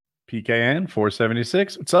PKN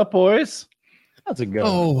 476. What's up, boys? How's it going?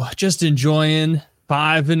 Oh, just enjoying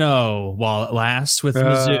 5-0 while it lasts with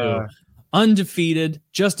Mizzou. Undefeated,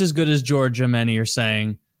 just as good as Georgia, many are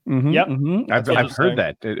saying. Yep. I've heard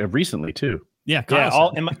that recently, too. Yeah,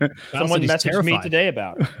 someone messaged me today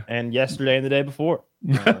about it, and yesterday and the day before.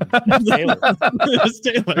 Taylor. It was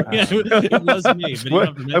Taylor. Yeah, it was me.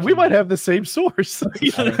 But we might have the same source. I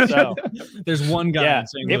think so. There's one guy in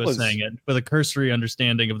St. Louis saying it with a cursory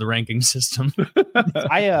understanding of the ranking system.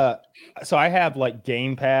 So I have like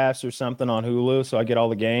Game Pass or something on Hulu, so I get all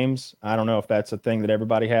the games. I don't know if that's a thing that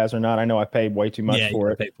everybody has or not. I know I paid way too much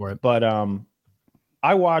for it. But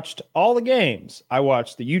I watched all the games. I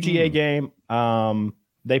watched the UGA game.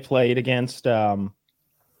 They played against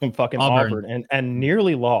fucking Auburn and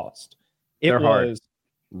nearly lost. It was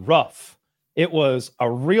rough. It was a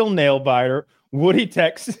real nail biter. Woody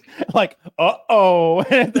texts like, "Uh-oh,"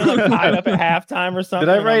 and they're like tied up at halftime or something.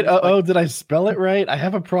 Did I write "uh-oh"? Did I spell it right? I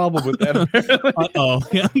have a problem with that.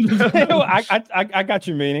 I got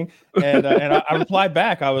your meaning, and I replied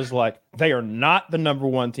back. I was like, "They are not the number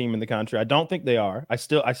one team in the country. I don't think they are. I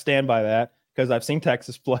stand by that because I've seen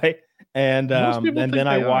Texas play, and then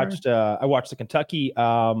I watched the Kentucky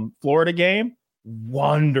Florida game.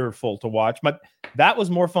 Wonderful to watch, but that was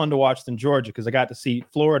more fun to watch than Georgia because I got to see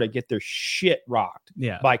Florida get their shit rocked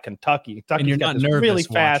by Kentucky. And you're not nervous really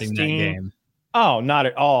fast watching team. That game. Oh, not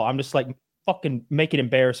at all. I'm just like, fucking make it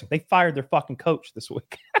embarrassing. They fired their fucking coach this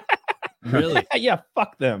week. Really? Yeah,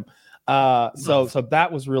 fuck them. So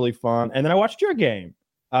that was really fun. And then I watched your game.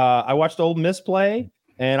 I watched Ole Miss play,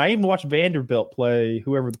 and I even watched Vanderbilt play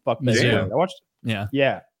whoever the fuck they were. I watched. Yeah.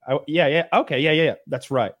 Okay. Yeah. That's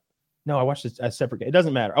right. No, I watched a separate game. It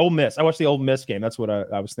doesn't matter. Ole Miss. I watched the Ole Miss game. That's what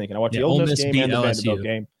I was thinking. I watched the Ole Miss game and the Vanderbilt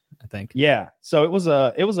game. I think. Yeah. So it was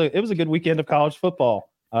a good weekend of college football.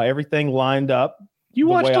 Everything lined up. You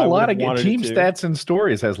watched a lot of Team Stats and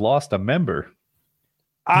Stories has lost a member.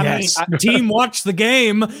 I mean, Team Watch the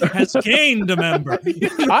Game has gained a member.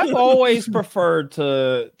 I've always preferred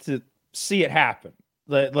to see it happen.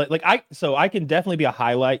 I can definitely be a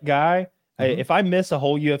highlight guy. Mm-hmm. If I miss a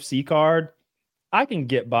whole UFC card, I can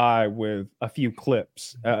get by with a few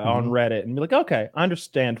clips on Reddit and be like, okay, I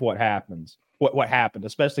understand what happens, what happened,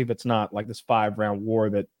 especially if it's not like this 5-round war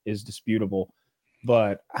that is disputable.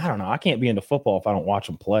 But I don't know. I can't be into football if I don't watch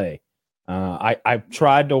them play. I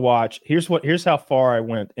tried to watch. Here's how far I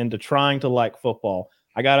went into trying to like football.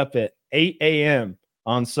 I got up at 8 a.m.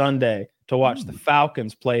 on Sunday to watch the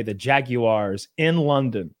Falcons play the Jaguars in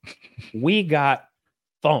London. We got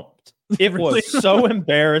thumped. It was so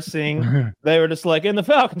embarrassing. They were just like, and the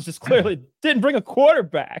Falcons just clearly didn't bring a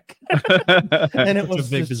quarterback. And it was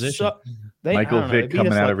a big position. Michael Vick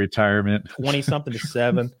coming out of retirement. 20-something to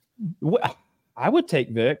 7. I would take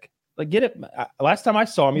Vick. Like, get it. Last time I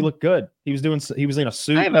saw him, he looked good. He was in a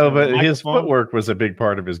suit. I know, but his footwork was a big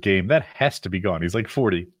part of his game. That has to be gone. He's like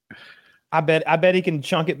 40. I bet he can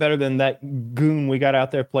chunk it better than that goon we got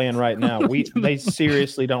out there playing right now. They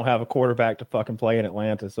seriously don't have a quarterback to fucking play in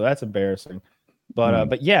Atlanta, so that's embarrassing.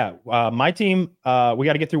 But yeah, my team, we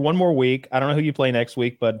got to get through one more week. I don't know who you play next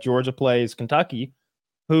week, but Georgia plays Kentucky,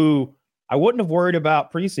 who I wouldn't have worried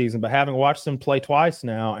about preseason, but having watched them play twice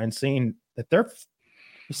now and seeing that they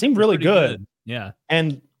seem really good. Yeah,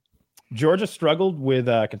 and Georgia struggled with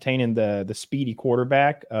containing the speedy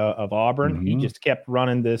quarterback of Auburn. Mm-hmm. He just kept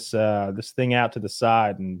running this thing out to the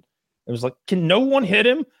side, and it was like, can no one hit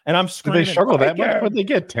him? And I'm screaming. Did they struggle that much? What did they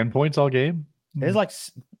get? 10 points all game? It was like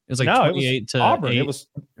 28 to Auburn. 8, It was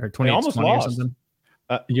or 28 almost to 20 lost. or something.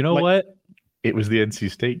 You know what? It was the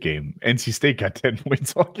NC State game. NC State got 10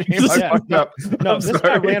 points all game. This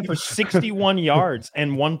guy ran for 61 yards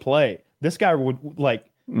and one play. This guy would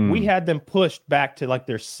we had them pushed back to like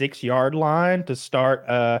their 6-yard line to start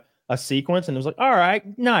a sequence, and it was like, all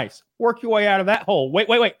right, nice, work your way out of that hole. Wait.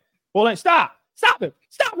 Well, then stop him.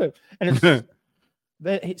 And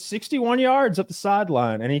it's 61 yards up the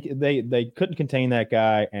sideline, and they couldn't contain that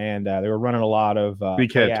guy, and they were running a lot of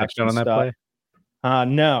BK touchdown on that play.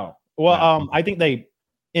 No. Well, I think they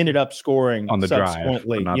ended up scoring on the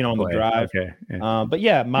subsequently, drive, on the drive. Okay. Yeah. But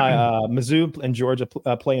yeah, my Mizzou and Georgia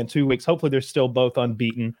play in 2 weeks. Hopefully, they're still both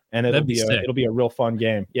unbeaten, and it'll be a real fun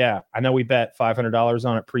game. Yeah, I know we bet $500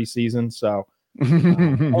 on it preseason. So,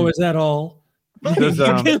 oh, is that all? I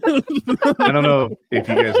don't know if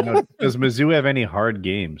you guys know. Does Mizzou have any hard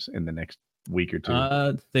games in the next week or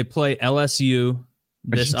two? They play LSU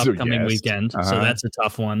this upcoming weekend, so that's a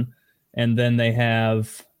tough one. And then they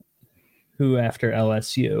have who after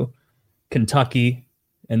LSU? Kentucky,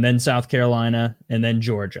 and then South Carolina, and then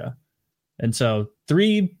Georgia. And so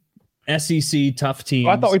 3 SEC tough teams.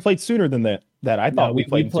 I thought we played sooner than that. that? I thought we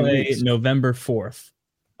played play 2 weeks. November 4th.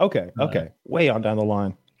 Okay. Way on down the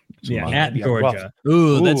line. Yeah, at Georgia.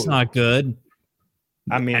 Ooh, that's not good.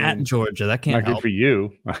 I mean, at Georgia, that can't not help. Good for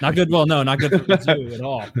you. Not good. Well, no, not good for Mizzou at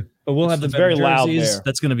all. But we'll have the better very loud jerseys. there.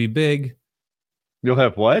 That's going to be big. You'll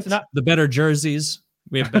have what? It's not the better jerseys.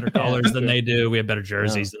 We have better colors than they do. We have better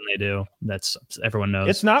jerseys than they do. That's everyone knows.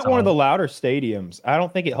 It's not one of the louder stadiums. I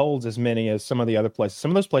don't think it holds as many as some of the other places.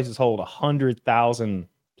 Some of those places hold 100,000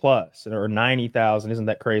 plus or 90,000. Isn't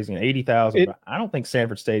that crazy? And 80,000. I don't think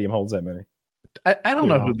Sanford Stadium holds that many. I don't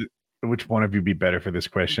know which one of you would be better for this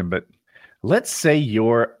question, but let's say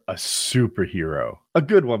you're a superhero, a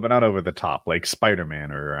good one, but not over the top, like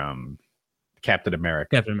Spider-Man or Captain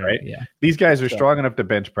America. Right? Yeah. These guys are strong enough to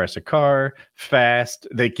bench press a car, fast.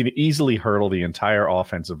 They can easily hurdle the entire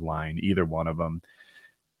offensive line, either one of them.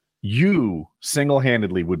 You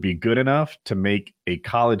single-handedly would be good enough to make a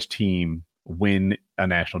college team win a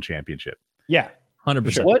national championship. Yeah,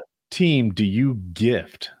 100%. What team do you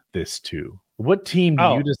gift this to? What team do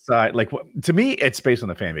you decide? Like, to me, it's based on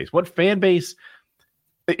the fan base. What fan base?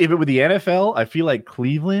 If it were the NFL, I feel like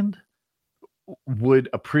Cleveland would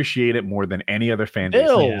appreciate it more than any other fan base.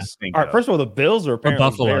 Bills. All right, first of all, the Bills are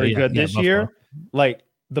apparently very good this year. Like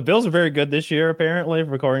the Bills are very good this year, apparently,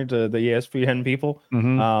 according to the ESPN people.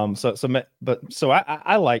 Mm-hmm. So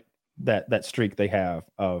I like that streak they have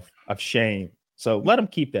of shame. So let them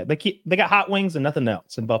keep that. They got hot wings and nothing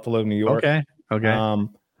else in Buffalo, New York. Okay.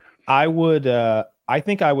 I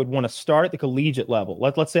think I would want to start at the collegiate level.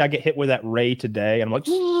 Let's say I get hit with that ray today, and I'm like,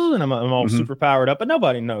 and I'm all super powered up, but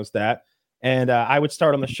nobody knows that. And I would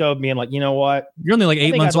start on the show being like, you know what? You're only like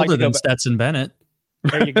 8 months older than Stetson Bennett.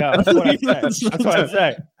 There you go. That's what I said. That's what I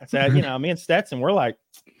say. I said, me and Stetson, we're like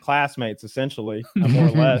classmates, essentially, more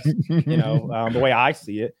or less, the way I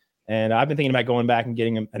see it. And I've been thinking about going back and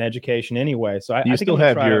getting an education anyway. So I think still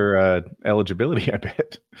have your eligibility, I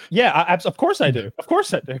bet. Yeah, of course I do. Of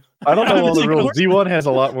course I do. I don't know all the rules. D1 has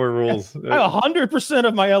a lot more rules. I have 100%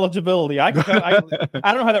 of my eligibility. I don't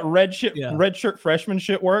know how that red shirt freshman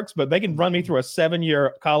shit works, but they can run me through a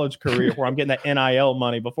 7-year college career where I'm getting that NIL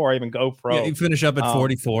money before I even go pro. Yeah, you finish up at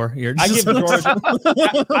 44. I give Georgia.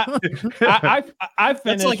 I finished.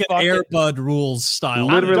 That's like an Air Bud rules style.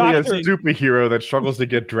 Literally a superhero that struggles to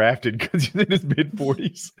get drafted because he's in his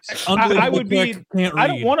mid-40s. I would be. I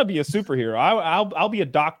don't want to be a superhero. I'll be a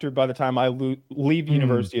doctor by the time I leave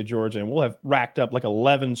University of Georgia, and we'll have racked up like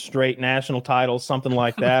 11 straight national titles, something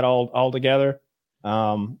like that, all together.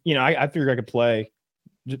 I figured I could play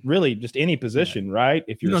really just any position, right?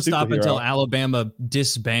 If you're don't stop until Alabama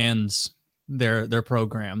disbands their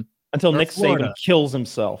program, until Nick Saban kills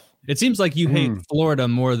himself. It seems like you hate Florida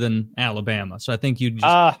more than Alabama, so I think you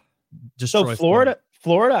just destroy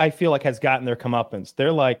Florida, I feel like, has gotten their comeuppance.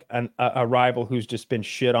 They're like a rival who's just been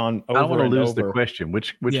shit on over and over. I don't want to lose the question.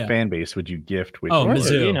 Which fan base would you gift? Which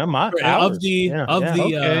Mizzou. Of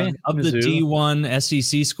the D1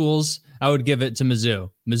 SEC schools, I would give it to Mizzou.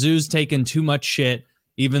 Mizzou's taken too much shit,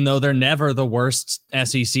 even though they're never the worst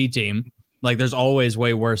SEC team. Like, there's always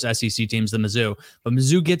way worse SEC teams than Mizzou. But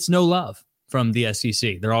Mizzou gets no love from the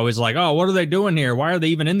SEC. They're always like, oh, what are they doing here? Why are they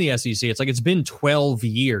even in the SEC? It's like, it's been 12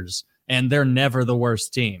 years. And they're never the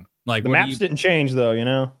worst team. Like, the maps didn't change,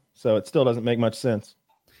 though, so it still doesn't make much sense.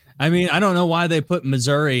 I mean, I don't know why they put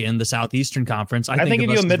Missouri in the Southeastern Conference. I think of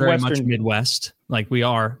us as very much Midwest, like we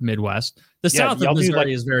are Midwest. The South of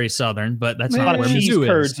Missouri is very Southern, but that's not where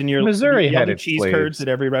Mizzou is. Missouri had cheese curds at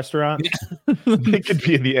every restaurant. They could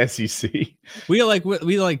be in the SEC.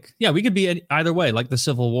 We could be either way, like the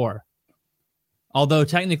Civil War. Although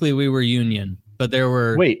technically we were Union, but there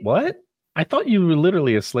were. Wait, what? I thought you were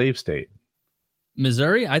literally a slave state.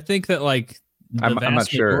 Missouri? I think that I'm not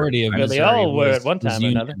sure. Majority of Missouri they all were at one time or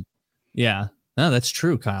another. Yeah. No, that's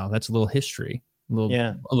true, Kyle. That's a little history. A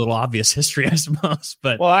little obvious history, I suppose.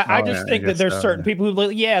 But I just think that there's certain people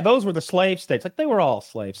who those were the slave states. Like, they were all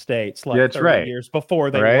slave states. Like, that's 30 right. years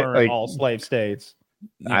before they weren't all slave states.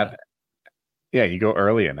 You go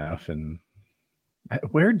early enough. And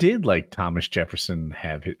where did Thomas Jefferson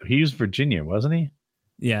have it? He was Virginia, wasn't he?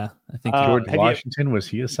 Yeah, I think George Washington, was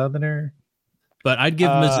he a Southerner? But I'd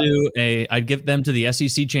give Mizzou I'd give them to the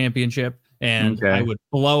SEC championship, and I would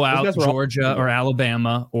blow out Georgia or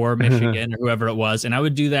Alabama or Michigan or whoever it was, and I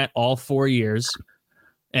would do that all 4 years,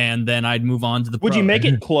 and then I'd move on to the. Would you make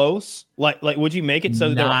it close? Like would you make it so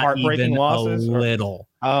that there were heartbreaking losses? A little.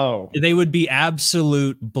 Oh, they would be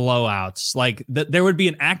absolute blowouts. Like there would be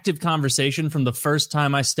an active conversation from the first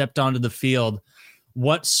time I stepped onto the field.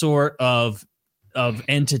 What sort of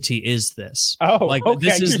entity is this? Oh,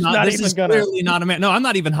 this is not. This is clearly not a man. No, I'm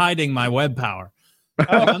not even hiding my web power.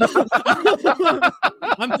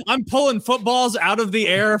 I'm pulling footballs out of the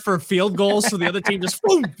air for field goals, so the other team just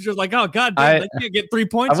like, oh god, damn, they can't get 3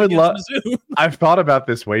 points against Mizzou. I've thought about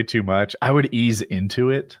this way too much. I would ease into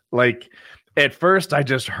it. Like at first, I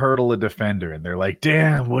just hurdle a defender, and they're like,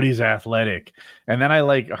 "Damn, Woody's athletic." And then I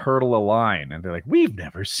like hurdle a line, and they're like, "We've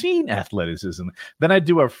never seen athleticism." Then I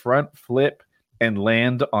do a front flip and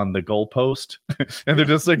land on the goalpost, and they're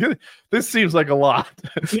just like, "This seems like a lot."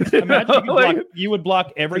 Imagine you would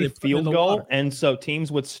block every field goal, and so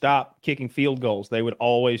teams would stop kicking field goals. They would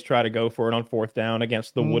always try to go for it on fourth down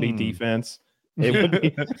against the Woody defense. It would be.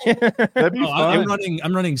 That'd be fun.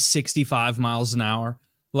 I'm running 65 miles an hour.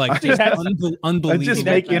 Like just unbelievable. I just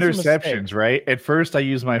make interceptions, right? At first, I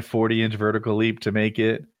use my 40-inch vertical leap to make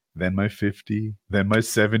it, then my 50, then my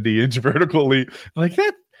 70-inch vertical leap. Like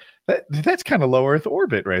that's kind of low Earth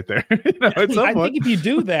orbit right there. I think if you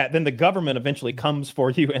do that, then the government eventually comes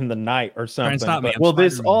for you in the night or something. Well,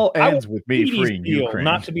 this all ends with me freeing Ukraine,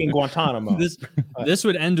 not to be in Guantanamo. This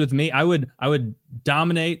would end with me. I would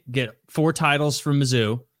dominate, get 4 titles from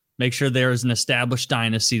Mizzou, make sure there is an established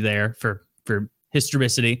dynasty there for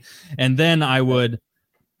historicity, and then I would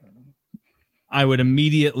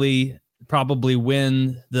immediately probably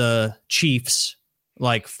win the Chiefs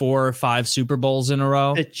like 4 or 5 Super Bowls in a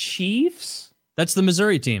row. The Chiefs? That's the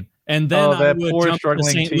Missouri team. And then I would jump to the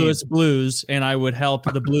St. Louis Blues, and I would help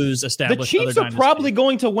the Blues establish. The Chiefs are probably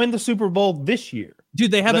going to win the Super Bowl this year.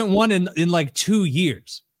 Dude, they haven't won in like 2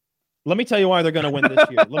 years. Let me tell you why they're going to win this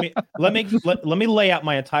year. Let me lay out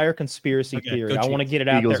my entire conspiracy theory. I want to get it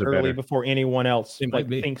out there early before anyone else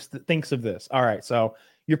thinks of this. All right, so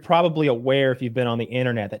you're probably aware, if you've been on the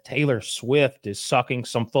internet, that Taylor Swift is sucking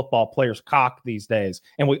some football player's cock these days,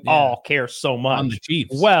 and we all care so much. On the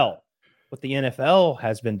Chiefs. Well, what the NFL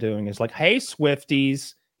has been doing is like, hey,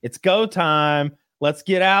 Swifties, it's go time. Let's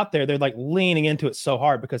get out there. They're like leaning into it so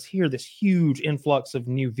hard because here this huge influx of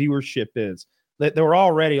new viewership is. They were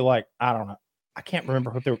already like, I don't know. I can't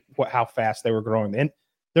remember how fast they were growing. And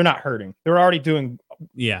they're not hurting. They're already doing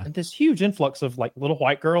this huge influx of like little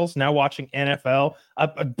white girls now watching NFL,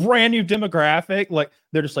 a brand new demographic. Like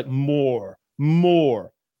they're just like more.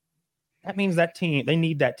 That means that team, they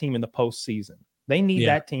need that team in the postseason. They need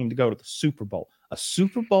that team to go to the Super Bowl. A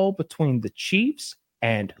Super Bowl between the Chiefs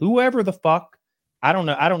and whoever the fuck. I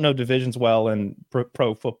don't know divisions well in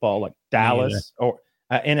pro football, like Dallas or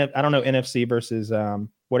I don't know NFC versus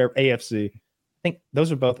whatever AFC. I think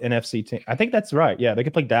those are both NFC teams. I think that's right. Yeah, they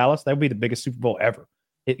could play Dallas. That would be the biggest Super Bowl ever.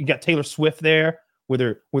 You got Taylor Swift there with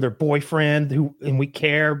her boyfriend, and we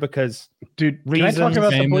care because dude. Can I talk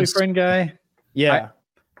about the boyfriend guy? Yeah.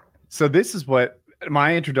 So this is what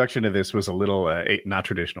my introduction to this was a little not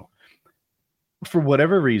traditional. For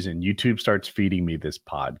whatever reason, YouTube starts feeding me this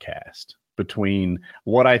podcast between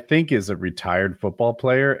what I think is a retired football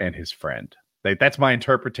player and his friend. That's my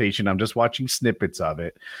interpretation. I'm just watching snippets of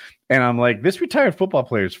it. And I'm like, this retired football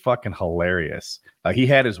player is fucking hilarious. He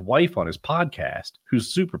had his wife on his podcast,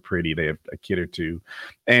 who's super pretty. They have a kid or two.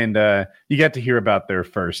 And you got to hear about their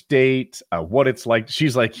first date, what it's like.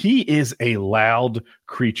 She's like, he is a loud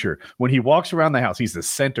creature. When he walks around the house, he's the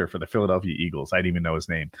center for the Philadelphia Eagles. I didn't even know his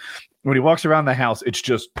name. When he walks around the house, it's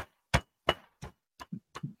just...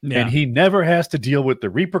 And he never has to deal with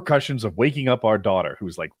the repercussions of waking up our daughter,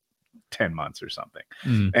 who's like 10 months or something.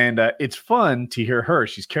 And it's fun to hear her.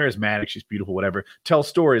 She's charismatic, she's beautiful, whatever, tell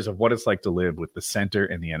stories of what it's like to live with the center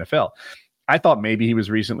in the NFL. I thought maybe he was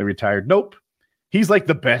recently retired. Nope. He's like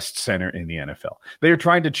the best center in the NFL. They are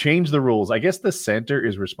trying to change the rules. I guess the center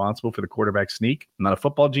is responsible for the quarterback sneak. I'm not a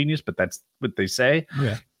football genius, but that's what they say.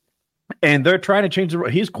 Yeah. And they're trying to change the rule.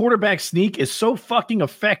 His quarterback sneak is so fucking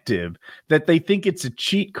effective that they think it's a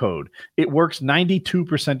cheat code. It works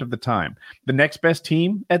 92% of the time. The next best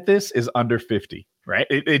team at this is under 50, right?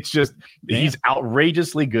 It's just, he's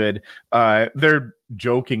outrageously good. They're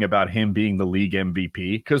joking about him being the league MVP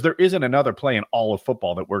because there isn't another play in all of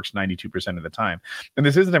football that works 92% of the time. And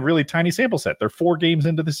this isn't a really tiny sample set. They're 4 games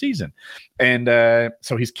into the season. And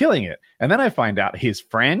so he's killing it. And then I find out his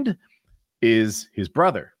friend is his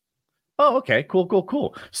brother. Oh, okay,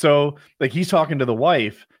 cool. So like he's talking to the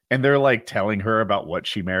wife and they're like telling her about what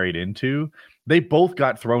she married into. They both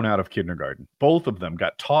got thrown out of kindergarten. Both of them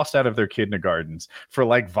got tossed out of their kindergartens for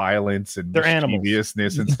like violence and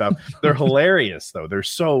mischievousness and stuff. They're hilarious though. They're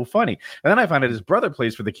so funny. And then I find out his brother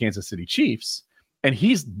plays for the Kansas City Chiefs. And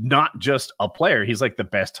he's not just a player. He's like the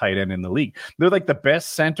best tight end in the league. They're like the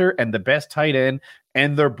best center and the best tight end,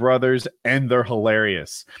 and they're brothers, and they're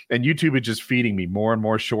hilarious. And YouTube is just feeding me more and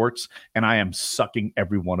more shorts, and I am sucking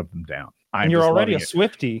every one of them down. And you're already a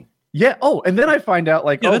Swiftie. Yeah. Oh, and then I find out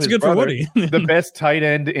like, that's good brother, for Woody. the best tight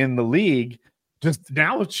end in the league, just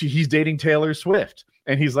now he's dating Taylor Swift.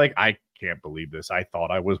 And he's like, I can't believe this. I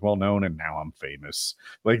thought I was well known and now I'm famous.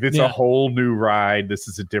 Like, it's a whole new ride. This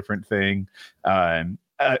is a different thing.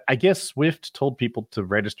 I guess Swift told people to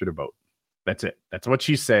register to vote. That's it. That's what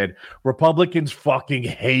she said. Republicans fucking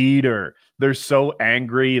hate her. They're so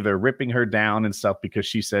angry. They're ripping her down and stuff because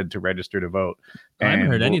she said to register to vote. I haven't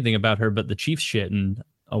heard anything about her but the Chiefs shit in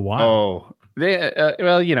a while. Oh,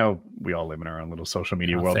 well, you know, we all live in our own little social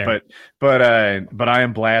media world, but I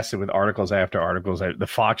am blasted with articles after articles. The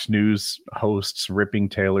Fox News hosts ripping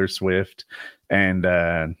Taylor Swift, and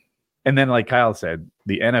then, like Kyle said,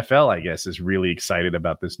 the NFL, I guess, is really excited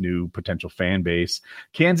about this new potential fan base.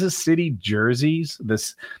 Kansas City jerseys.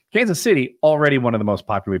 This Kansas City, already one of the most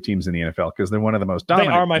popular teams in the NFL because they're one of the most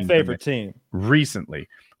dominant. They are my favorite team recently.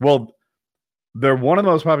 Well, they're one of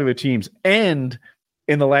the most popular teams, and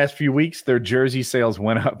in the last few weeks, their jersey sales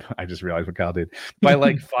went up. I just realized what Kyle did by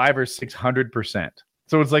like 500 or 600%.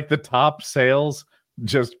 So it's like the top sales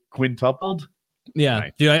just quintupled. Yeah,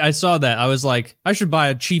 nice. Dude, I saw that. I was like, I should buy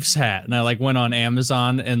a Chiefs hat, and I like went on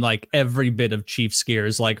Amazon, and like every bit of Chiefs gear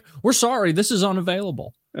is like, we're sorry, this is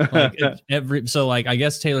unavailable. Like so like I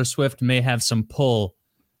guess Taylor Swift may have some pull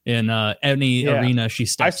in any arena she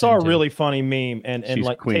steps I saw into. A really funny meme, and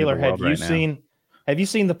like Taylor, have you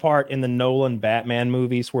seen the part in the Nolan Batman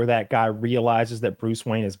movies where that guy realizes that Bruce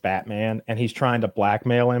Wayne is Batman and he's trying to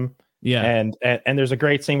blackmail him? Yeah. And there's a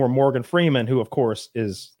great scene where Morgan Freeman, who of course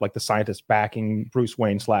is like the scientist backing Bruce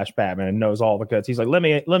Wayne / Batman and knows all the goods. He's like, let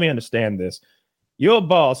me understand this. Your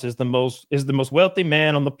boss is the most wealthy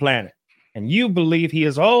man on the planet. And you believe he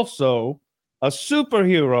is also a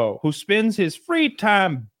superhero who spends his free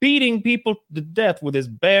time beating people to death with his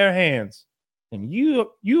bare hands. And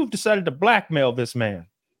you've decided to blackmail this man.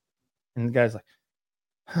 And the guy's like,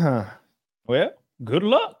 well, good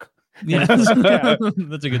luck. Yeah,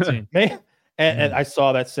 that's a good scene. And I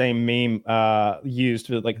saw that same meme used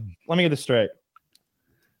to, like, let me get this straight.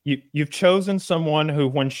 You've chosen someone who,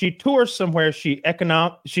 when she tours somewhere, she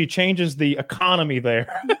changes the economy there.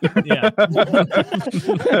 Yeah.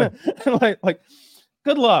 like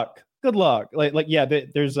good luck. Like yeah,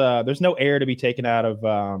 there's no air to be taken out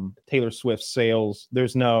of Taylor Swift's sales.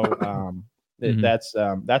 There's no that's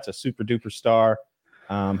a super duper star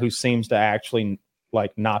who seems to actually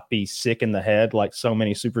like not be sick in the head like so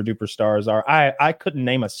many super duper stars are. I couldn't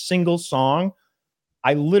name a single song.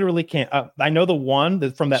 I literally can't. I know the one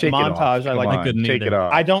that from that Shake montage. I couldn't take it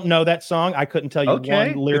off. I don't know that song. I couldn't tell you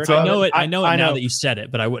one lyric. I know it. I know it now that you said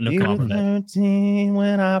it, but I wouldn't have come from it.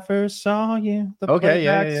 When I first saw you, the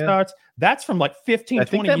playback starts. That's from like 15,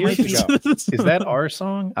 20 years ago. Is that our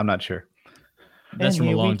song? I'm not sure. That's from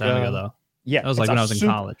a long time ago, though. Yeah, that was like when I was in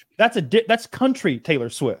college. That's country Taylor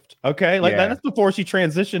Swift. Okay, like that's before she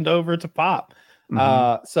transitioned over to pop.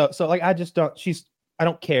 So like I just don't. I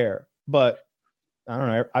don't care, but I don't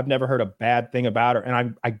know. I've never heard a bad thing about her,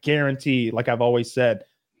 and I guarantee, like I've always said,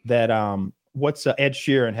 that Ed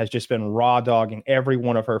Sheeran has just been raw dogging every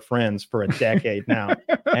one of her friends for a decade now,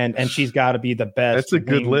 and she's got to be the best. That's a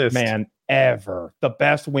good list, man. Ever the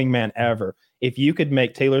best wingman ever. If you could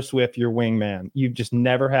make Taylor Swift your wingman, you just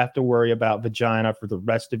never have to worry about vagina for the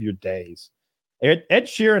rest of your days. Ed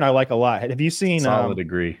Sheeran, I like a lot. Have you seen? Solid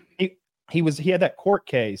agree. He had that court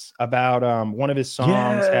case about one of his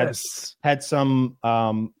songs had some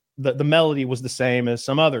the melody was the same as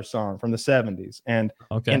some other song from the 70s, and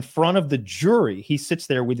in front of the jury he sits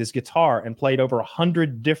there with his guitar and played over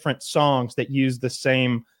 100 different songs that use the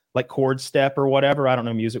same like chord step or whatever. I don't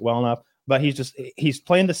know music well enough, but he's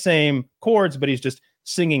playing the same chords, but he's just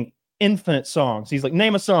singing infinite songs. He's like,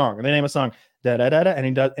 name a song, and they name a song, da da da da, and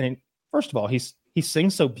he does. And first of all, he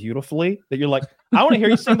sings so beautifully that you're like, I want to hear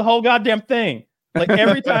you sing the whole goddamn thing. Like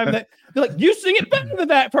every time that they're like, you sing it better than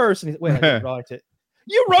that person. He's like, wait, I didn't write it.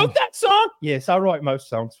 You wrote that song? Yes, I write most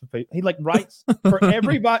songs for people. He like writes for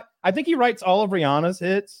everybody. I think he writes all of Rihanna's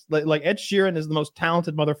hits. Like Ed Sheeran is the most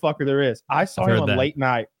talented motherfucker there is. I saw him on Late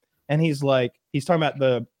Night, and he's talking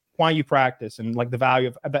about why you practice and like the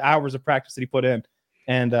value of the hours of practice that he put in,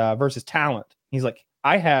 and versus talent. He's like,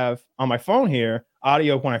 I have on my phone here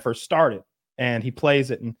audio when I first started. And he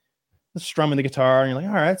plays it and strumming the guitar, and you're like,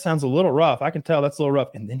 all right, that sounds a little rough. I can tell that's a little rough.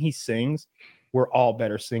 And then he sings. We're all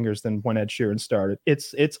better singers than when Ed Sheeran started.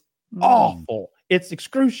 It's awful. It's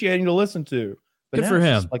excruciating to listen to. But good for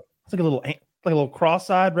him. It's like a little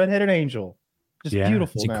cross-eyed redheaded angel. Just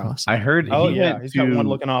beautiful now. I heard. He's got one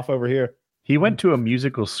looking off over here. He went to a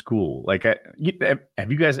musical school. Like,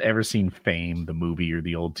 have you guys ever seen Fame, the movie, or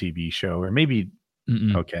the old TV show, or maybe?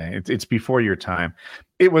 Mm-mm. Okay, it's before your time.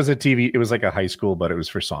 It was it was like a high school, but it was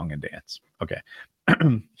for song and dance. Okay.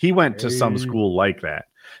 He went to some school like that,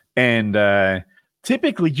 and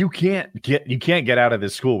typically you can't get out of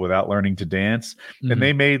this school without learning to dance. Mm-hmm. And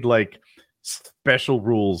they made like special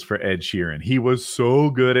rules for Ed Sheeran. He was so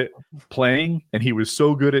good at playing and he was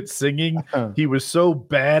so good at singing. He was so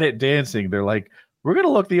bad at dancing. They're like, we're gonna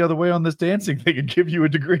look the other way on this dancing thing and give you a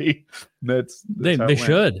degree. That's they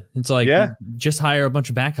should. It's like, just hire a bunch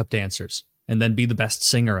of backup dancers and then be the best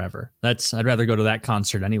singer ever. I'd rather go to that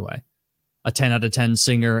concert anyway. A 10 out of 10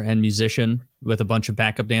 singer and musician with a bunch of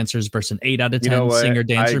backup dancers versus an 8 out of 10 singer,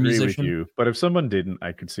 dancer, I agree musician. With you, but if someone didn't,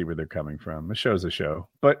 I could see where they're coming from. A show's a show.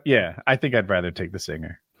 But yeah, I think I'd rather take the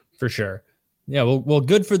singer. For sure. Yeah, well,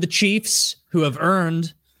 good for the Chiefs who have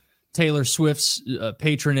earned Taylor Swift's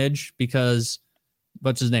patronage because,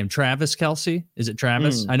 what's his name? Travis Kelce? Is it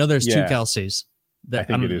Travis? I know there's two Kelces. I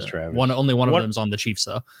think it is Travis. Only one of them's on the Chiefs,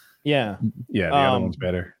 though. Yeah. Yeah, the other one's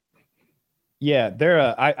better. Yeah,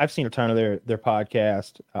 they're. I've seen a ton of their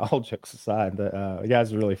podcast. All jokes aside, the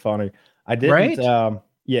guys are really funny. I didn't. Right?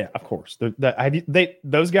 Yeah, of course.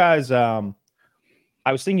 Those guys.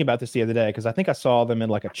 I was thinking about this the other day because I think I saw them in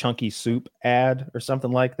like a Chunky Soup ad or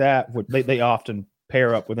something like that. They often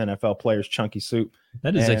pair up with NFL players. Chunky Soup.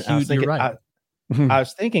 That is a huge. You're right. I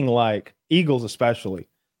was thinking like Eagles, especially.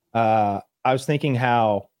 I was thinking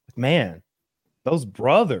how, man, those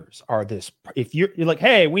brothers are this. If you're like,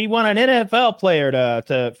 hey, we want an NFL player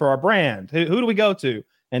to for our brand. Who do we go to?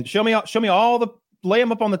 And show me all the, lay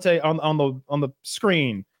them up on the on the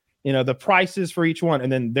screen. You know, the prices for each one,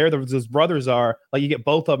 and then those brothers are like, you get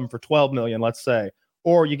both of them for $12 million, let's say,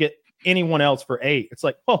 or you get anyone else for $8 million. It's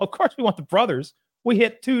like, well, of course we want the brothers. We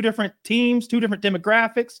hit two different teams, two different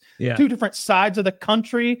demographics, two different sides of the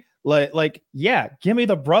country. Like, yeah, give me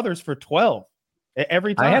the brothers for 12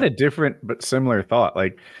 every time. I had a different but similar thought.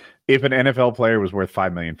 Like, if an NFL player was worth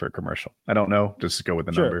 $5 million for a commercial, I don't know, just go with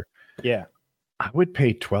the number. Yeah, I would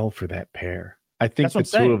pay 12 for that pair. I think the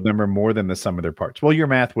two of them are more than the sum of their parts. Well, your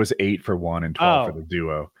math was 8 for one and 12 for the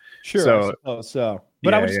duo. Sure. So,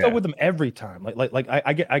 but I would just go with them every time. Like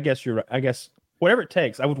I guess you're right. I guess whatever it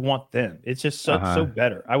takes, I would want them. It's just so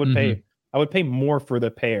better. I would pay. I would pay more for the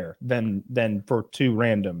pair than for two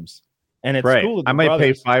randoms. And it's cool. I might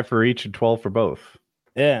pay 5 for each and 12 for both.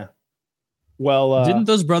 Yeah. Well, didn't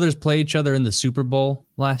those brothers play each other in the Super Bowl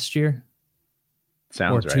last year?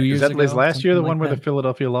 Sounds right. 2 years ago, was last year the one where the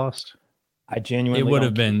Philadelphia lost? I genuinely it would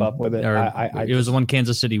have been keep up with it. It was the one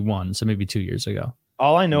Kansas City won, so maybe 2 years ago.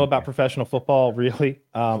 All I know about professional football, really,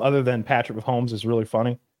 other than Patrick Mahomes is really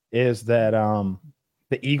funny, is that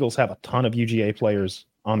the Eagles have a ton of UGA players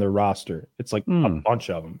on their roster. It's like a bunch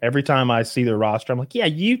of them. Every time I see their roster, I'm like, yeah,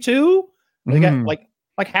 you too? They got like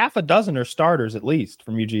half a dozen are starters at least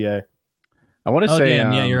from UGA. I want to say,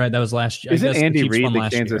 yeah, you're right. That was last year. Isn't Andy Reid the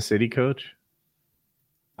Kansas City coach?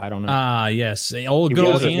 I don't know. Yes. He was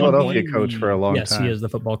a Philadelphia coach for a long time. Yes, he is the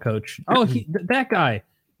football coach. Oh, that guy.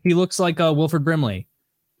 He looks like Wilford Brimley.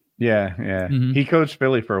 Yeah. Mm-hmm. He coached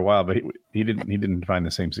Philly for a while, but he didn't find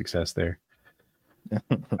the same success there.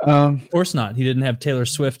 Of course not. He didn't have Taylor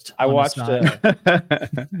Swift. I watched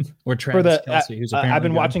or Travis Kelce, who's apparently I've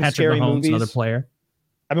been watching Patrick scary Mahomes, movies. Another player.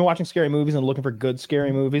 I've been watching scary movies and looking for good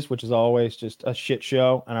scary movies, which is always just a shit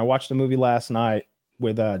show. And I watched a movie last night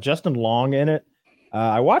with Justin Long in it.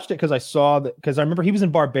 I watched it because I remember he was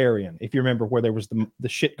in Barbarian, if you remember, where there was the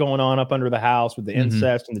shit going on up under the house with the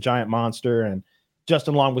incest and the giant monster, and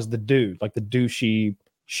Justin Long was the dude, like the douchey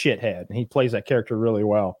shithead, and he plays that character really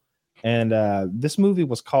well. And this movie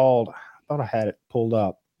was called, I thought I had it pulled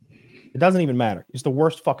up. It doesn't even matter. It's the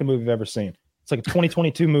worst fucking movie I've ever seen. It's like a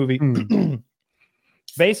 2022 movie.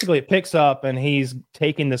 Basically, it picks up and he's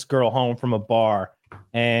taking this girl home from a bar,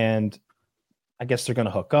 and I guess they're going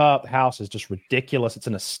to hook up. The house is just ridiculous. It's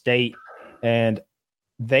an estate, and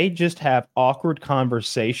they just have awkward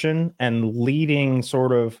conversation and leading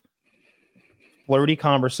sort of flirty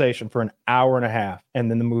conversation for an hour and a half, and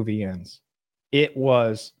then the movie ends.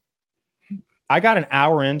 I got an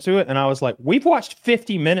hour into it, and I was like, we've watched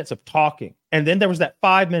 50 minutes of talking, and then there was that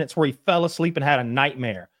 5 minutes where he fell asleep and had a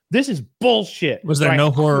nightmare. This is bullshit. Was there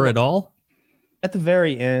no horror at all? At the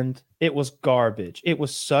very end, it was garbage. It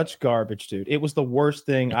was such garbage, dude. It was the worst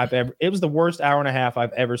thing it was the worst hour and a half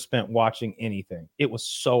I've ever spent watching anything. It was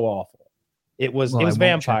so awful. It was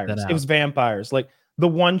vampires. It was vampires. Like the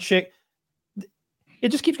one chick, it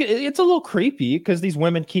just keeps getting, it's a little creepy because these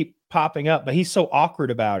women keep popping up, but he's so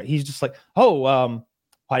awkward about it. He's just like, I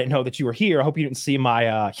didn't know that you were here. I hope you didn't see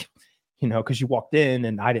my, because you walked in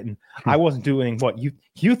and I wasn't doing what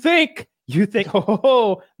you think.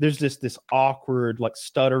 There's just this awkward, like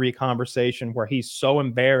stuttery conversation where he's so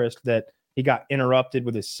embarrassed that he got interrupted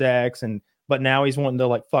with his sex, but now he's wanting to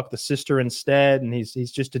like fuck the sister instead, and he's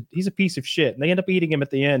a piece of shit. And they end up eating him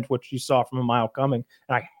at the end, which you saw from A Mile Coming,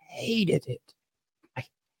 and I hated it.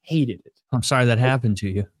 I'm sorry that happened to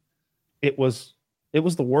you. It was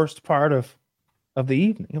the worst part of the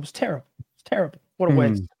evening. It was terrible. What a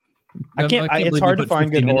waste. I can't it's hard to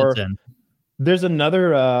find good horror. There's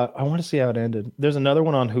another I want to see how it ended. There's another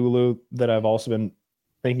one on Hulu that I've also been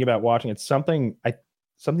thinking about watching. It's something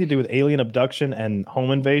to do with alien abduction and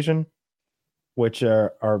home invasion, which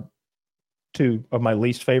are two of my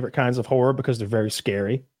least favorite kinds of horror because they're very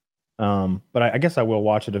scary. But I guess I will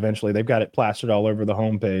watch it eventually. They've got it plastered all over the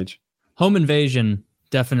homepage. Home invasion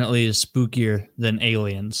definitely is spookier than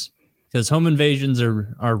aliens because home invasions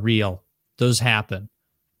are real. Those happen.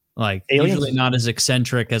 Like aliens, usually not as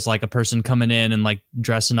eccentric as like a person coming in and like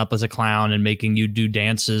dressing up as a clown and making you do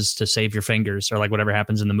dances to save your fingers or like whatever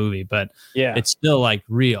happens in the movie. But yeah, it's still like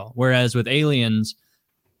real. Whereas with aliens,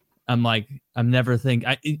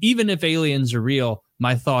 even if aliens are real,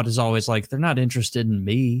 my thought is always like, they're not interested in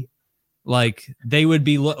me. Like they would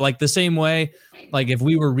be like the same way. Like if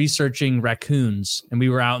we were researching raccoons and we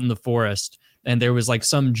were out in the forest and there was like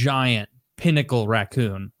some giant pinnacle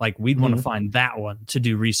raccoon, like we'd want to find that one to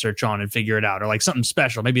do research on and figure it out, or like something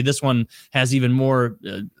special. Maybe this one has even more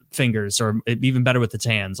fingers or even better with its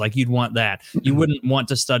hands. Like you'd want that. You wouldn't want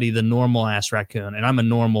to study the normal ass raccoon, and I'm a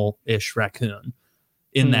normal-ish raccoon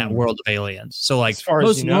in that world of aliens. So like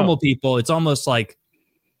most normal people, it's almost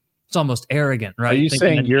arrogant, right? Are you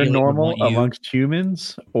saying you're normal amongst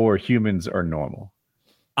humans, or humans are normal?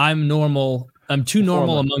 I'm normal. I'm too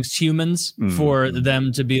normal amongst humans for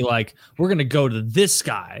them to be like, we're going to go to this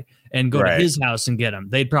guy and go to his house and get him.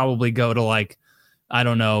 They'd probably go to like, I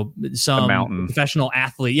don't know, some professional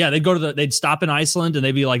athlete. Yeah, they'd stop in Iceland and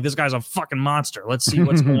they'd be like, this guy's a fucking monster. Let's see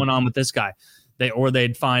what's going on with this guy.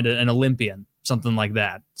 They'd find an Olympian, something like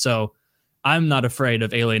that. So I'm not afraid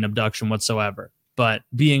of alien abduction whatsoever. But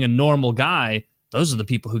being a normal guy, those are the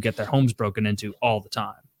people who get their homes broken into all the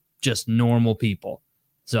time. Just normal people.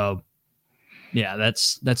 So yeah,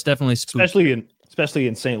 that's definitely spooky. Especially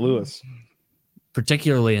in St. Louis.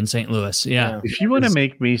 Particularly in St. Louis, yeah. If you want to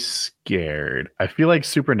make me scared, I feel like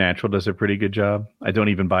Supernatural does a pretty good job. I don't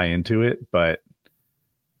even buy into it, but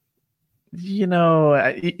you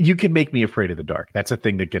can make me afraid of the dark. That's a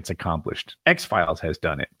thing that gets accomplished. X-Files has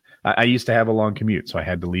done it. I used to have a long commute, so I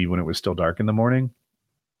had to leave when it was still dark in the morning.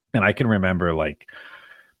 And I can remember like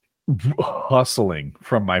hustling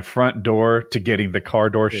from my front door to getting the car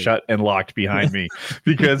door shut and locked behind me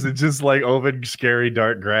because it's just like open, scary,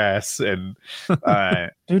 dark grass. And so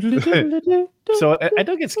I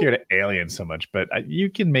don't get scared of aliens so much, but you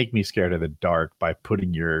can make me scared of the dark by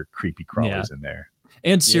putting your creepy crawlers in there.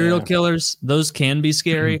 And serial killers, those can be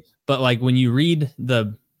scary. But like when you read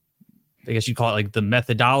I guess you call it like the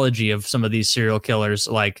methodology of some of these serial killers,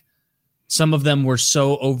 like some of them were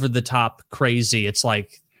so over the top crazy. It's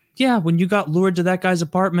like, yeah, when you got lured to that guy's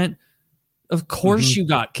apartment, of course you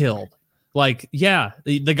got killed. Like, yeah,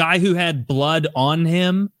 the guy who had blood on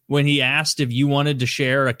him when he asked if you wanted to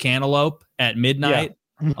share a cantaloupe at midnight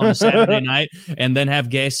on a Saturday night and then have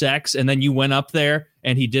gay sex, and then you went up there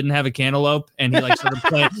and he didn't have a cantaloupe and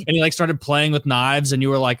he started playing with knives, and you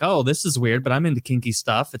were like, oh, this is weird, but I'm into kinky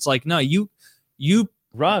stuff. It's like, no, you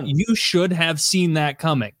run. You should have seen that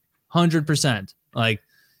coming 100%. Like,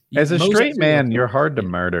 as a straight man, you're hard to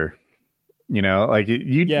murder. Like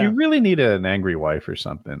you really need an angry wife or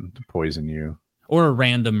something to poison you. Or a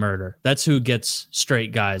random murder. That's who gets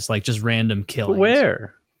straight guys, like just random killings. But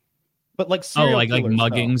where? But like like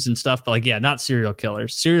muggings and stuff. But like, yeah, not serial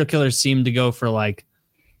killers. Serial killers seem to go for like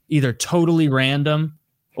either totally random,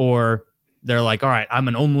 or they're like, all right, I'm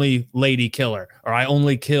an only lady killer, or I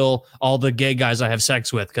only kill all the gay guys I have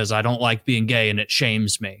sex with because I don't like being gay and it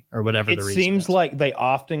shames me, or whatever the reason is. It seems like they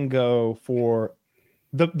often go for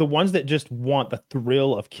the ones that just want the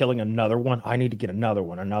thrill of killing another one. I need to get another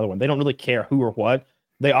one. They don't really care who or what.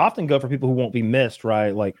 They often go for people who won't be missed,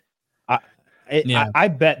 right? Like, I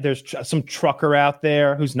bet there's some trucker out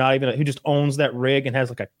there who just owns that rig and has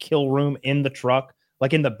like a kill room in the truck,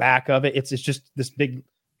 like in the back of it. It's just this big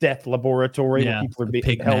death laboratory where people are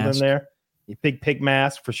being held in there. Big pig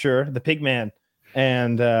mask for sure. The pig man.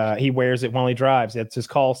 And he wears it while he drives. That's his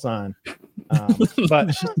call sign. But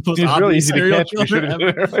it's really easy to catch. We should have done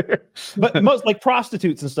it earlier. But most like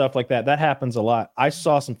prostitutes and stuff like that happens a lot. I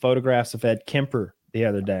saw some photographs of Ed Kemper the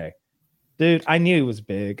other day. Dude, I knew he was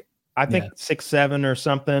big. I think 6'7" or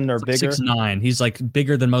something, or bigger. 6'9". He's like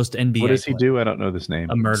bigger than most NBA. What does he do? I don't know this name.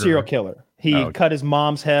 A murderer. Serial killer. He cut his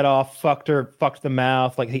mom's head off, fucked the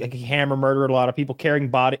mouth. Like he hammer murdered a lot of people,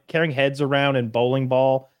 carrying heads around in bowling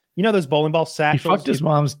ball. You know those bowling ball satchels? He fucked his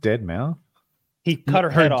mom's dead mouth? He cut her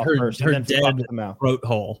head off first, her and then dead the mouth. throat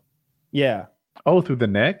hole. Yeah. Oh, through the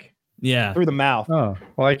neck? Yeah. Through the mouth. Oh,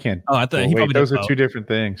 well, I can't. Oh, I thought he wait, those are two different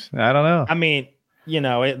things. I don't know. I mean,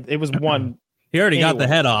 it was one. He already got the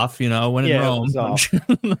head off, when in Rome.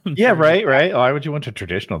 Yeah, right. Why would you want a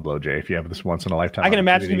traditional blowjay if you have this once in a lifetime? I can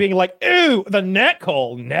imagine being like, ew, the neck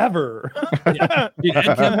hole, never. Dude, Ed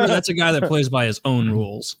Kemper, that's a guy that plays by his own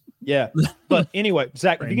rules. Yeah. But anyway,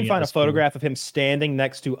 Zach, if you can find a photograph of him standing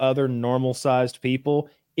next to other normal-sized people,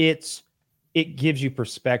 it gives you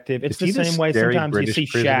perspective. It's the same way sometimes British you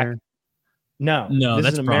see Shaq. No,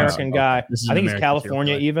 this is an American guy. I think he's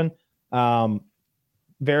California even.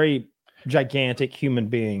 Very gigantic human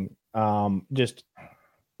being, just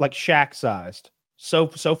like Shaq sized, so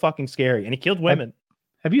fucking scary, and he killed women.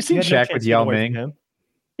 Have you seen Shaq with Yao Ming?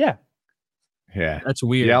 Yeah, that's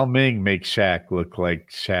weird. Yao Ming makes Shaq look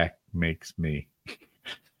like Shaq makes me.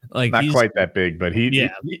 Like not quite that big, but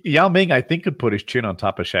Yao Ming I think could put his chin on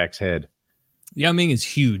top of Shaq's head. Yao Ming is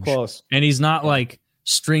huge, close, and he's not like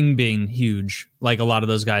string being huge like a lot of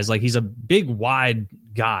those guys. Like he's a big, wide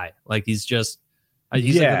guy. Like he's just.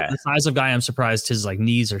 He's like the size of guy. I'm surprised his like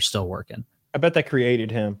knees are still working. I bet that created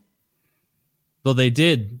him. Well, they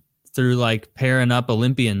did through like pairing up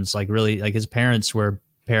Olympians. Like really, like his parents were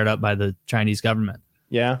paired up by the Chinese government.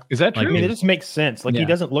 Yeah, is that true? I mean, it just makes sense. Like he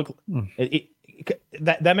doesn't look.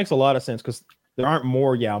 That makes a lot of sense because there aren't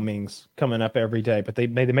more Yao Mings coming up every day, but they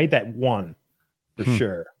made that one for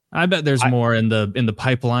sure. I bet there's more in the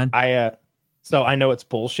pipeline. So I know it's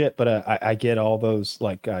bullshit, but I get all those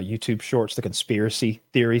like YouTube shorts, the conspiracy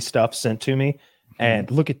theory stuff sent to me.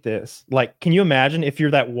 And look at this. Like, can you imagine if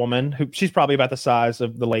you're that woman who she's probably about the size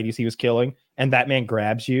of the ladies he was killing, and that man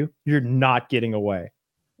grabs you, you're not getting away.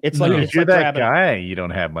 It's like if you're that guy, you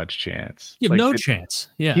don't have much chance. You have no chance.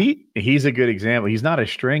 Yeah, he's a good example. He's not a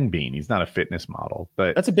string bean. He's not a fitness model,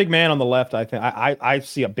 but that's a big man on the left. I think I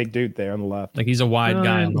see a big dude there on the left. Like he's a wide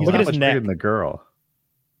guy. On the look left. at his neck. And the girl.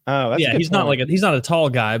 Oh, that's he's not he's not a tall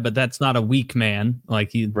guy, but that's not a weak man.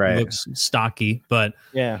 Like he looks stocky, but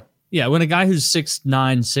yeah. When a guy who's 6'9",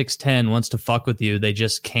 6'10" wants to fuck with you, they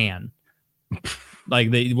just can. Like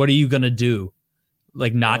what are you gonna do?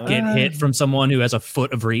 Like not get hit from someone who has a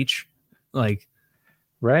foot of reach? Like,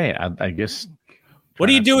 right? I guess. What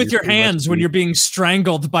do you do with your hands when you're being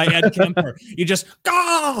strangled by Ed Kemper? You just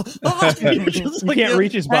you can't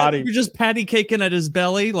reach his body. You're just patty caking at his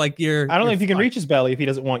belly, like you're. I don't know if you can reach his belly if he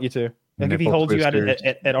doesn't want you to. Like if he holds you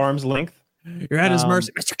at arm's length, you're at his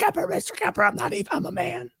mercy. Mr. Kemper, I'm a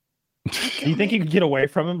man. Do you think you could get away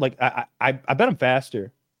from him? Like I bet I'm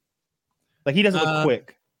faster. Like he doesn't look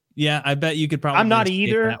quick. Yeah, I bet you could probably. I'm not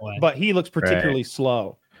either, but he looks particularly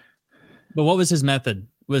slow. But what was his method?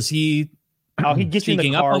 Was he? Oh, he'd get you in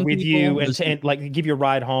the car with you and like give you a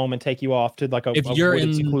ride home and take you off to like a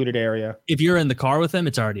secluded area. If you're in the car with him,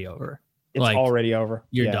 it's already over. It's already over.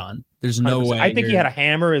 You're done. There's no 100%. Way. I think he had a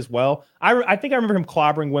hammer as well. I think I remember him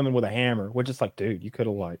clobbering women with a hammer, which is like, dude, you could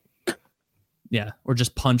have like. Yeah, or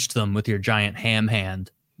just punched them with your giant ham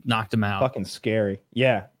hand, knocked them out. Fucking scary.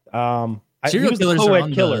 Yeah. Serial killers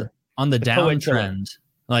are on the downtrend.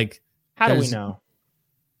 Like, how do we know?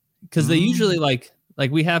 Because they usually like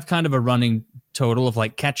we have kind of a running total of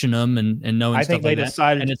like catching them and knowing. I think they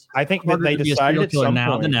decided. And I think that they decided at some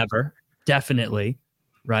now point than ever. Definitely,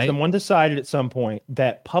 right? Someone decided at some point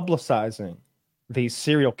that publicizing these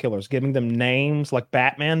serial killers, giving them names like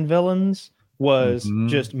Batman villains, was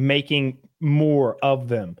just making more of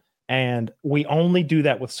them. And we only do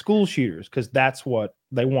that with school shooters because that's what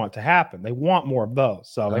they want to happen. They want more of those.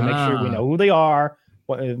 So they make sure we know who they are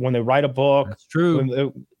when they write a book. That's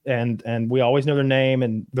true. And we always know their name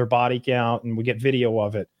and their body count, and we get video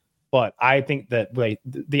of it. But I think that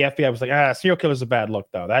the FBI was like, serial killer's a bad look,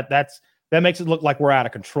 though. That makes it look like we're out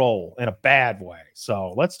of control in a bad way.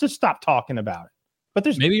 So let's just stop talking about it. But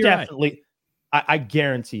there's definitely, I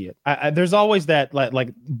guarantee it. There's always that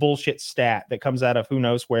like bullshit stat that comes out of who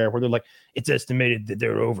knows where they're like, it's estimated that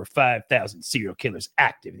there are over 5,000 serial killers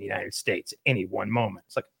active in the United States at any one moment.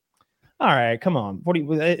 It's like, all right, come on.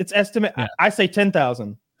 It's estimate. Yeah. I say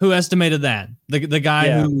 10,000. Who estimated that? The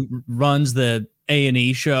guy who runs the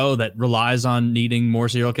A&E show that relies on needing more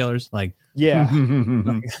serial killers? Like, yeah.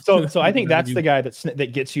 so I think that's the guy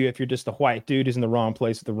that gets you if you're just a white dude who's in the wrong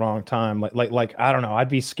place at the wrong time. Like I don't know. I'd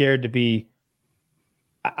be scared to be.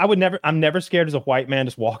 I'm never scared as a white man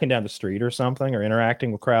just walking down the street or something or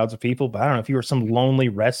interacting with crowds of people. But I don't know if you were some lonely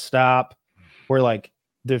rest stop where like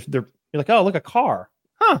you're like, oh, look, a car.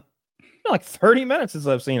 Huh. Like 30 minutes since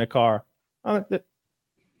I've seen a car. Oh, it's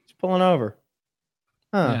pulling over.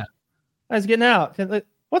 Huh. Yeah. I was getting out.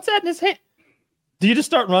 What's that in his hand? Do you just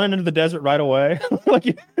start running into the desert right away?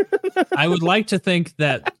 I would like to think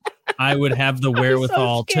that I would have the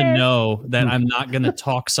wherewithal to know that I'm not going to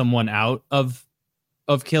talk someone out of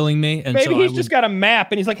killing me. And maybe so he's just got a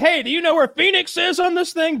map and he's like, "Hey, do you know where Phoenix is on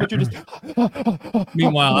this thing?" But you're just.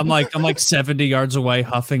 Meanwhile, I'm like 70 yards away,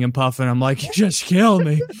 huffing and puffing. I'm like, "Just kill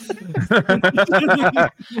me."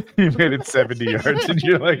 You made it 70 yards, and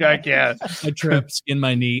you're like, "I can't." I tripped, skinned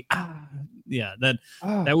my knee. Yeah,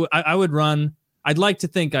 I would run. I'd like to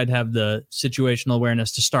think I'd have the situational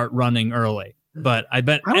awareness to start running early, but I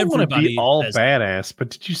bet I don't want to everybody be all has, badass. But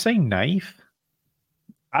did you say knife?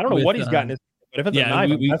 I don't know what he's got in his. But if it's a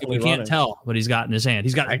knife, we can't tell what he's got in his hand.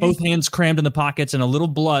 He's got both hands crammed in the pockets and a little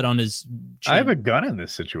blood on his chin. I have a gun in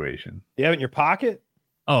this situation. You have it in your pocket?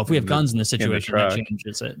 Oh, if we have guns in this situation, that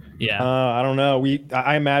changes it. Yeah. I don't know.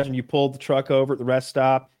 I imagine you pulled the truck over at the rest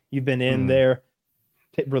stop. You've been in there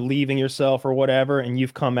relieving yourself or whatever, and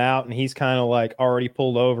you've come out, and he's kind of like already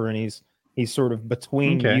pulled over, and he's sort of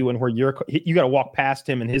between you and where you got to walk past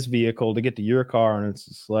him in his vehicle to get to your car, and it's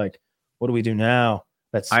just like, what do we do now?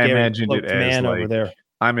 That's scary. I imagined it as man like, over there.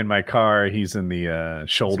 I'm in my car. He's in the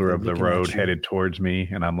shoulder of the road headed towards me.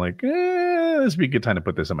 And I'm like, this would be a good time to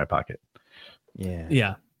put this in my pocket.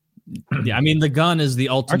 Yeah. I mean, the gun is the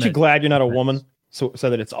ultimate. Aren't you glad you're not a woman? So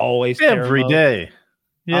that it's always every day.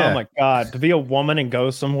 Yeah. Oh my God. To be a woman and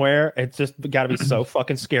go somewhere, it's just got to be so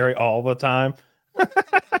fucking scary all the time.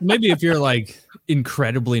 Maybe if you're like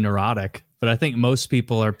incredibly neurotic. But I think most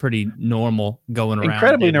people are pretty normal going around.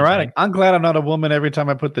 Incredibly neurotic. I'm glad I'm not a woman every time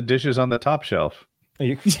I put the dishes on the top shelf.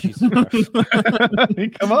 Come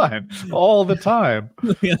on, all the time.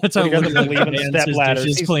 Yeah, that's how he doesn't believe in step ladders.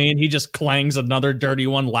 Dishes clean. He just clangs another dirty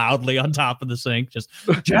one loudly on top of the sink. Just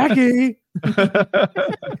Jackie,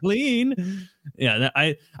 clean. Yeah,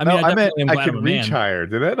 I could reach higher.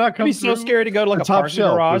 Did that not come? It'd be so scary to go to like a parking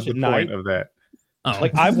garage at night. Of that. Oh.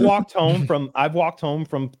 Like I've walked home from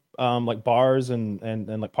like bars and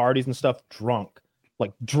like parties and stuff drunk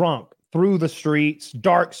through the streets,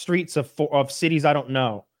 dark streets of cities I don't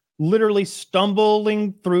know, literally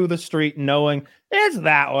stumbling through the street knowing it's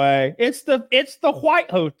that way. It's the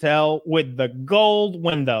white hotel with the gold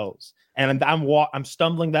windows, and I'm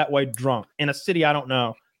stumbling that way drunk in a city I don't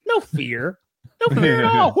know. No fear at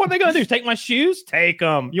all. What are they gonna do? Take my shoes? Take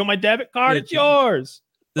them. You want my debit card? It's yours.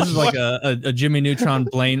 This is like a Jimmy Neutron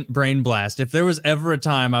brain blast. If there was ever a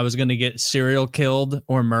time I was going to get serial killed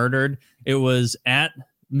or murdered, it was at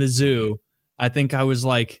Mizzou. I think I was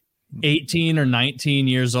like 18 or 19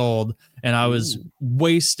 years old, and I was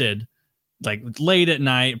wasted, like late at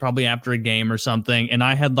night, probably after a game or something. And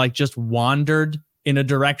I had like just wandered in a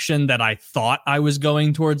direction that I thought I was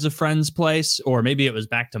going towards a friend's place, or maybe it was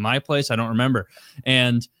back to my place. I don't remember.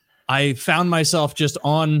 And I found myself just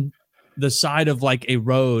on the side of like a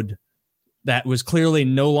road that was clearly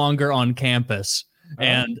no longer on campus.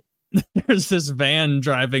 And there's this van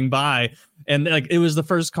driving by, and like it was the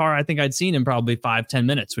first car I think I'd seen in probably 5-10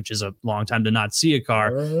 minutes, which is a long time to not see a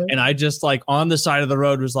car. And I just like on the side of the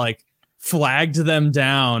road was like flagged them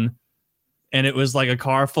down, and it was like a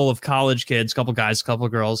car full of college kids, couple guys, couple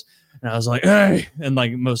girls, and I was like, hey, and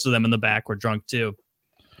like most of them in the back were drunk too.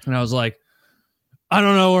 And I was like, I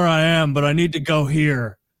don't know where I am, but I need to go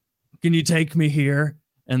here. Can you take me here?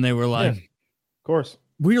 And they were like, of course.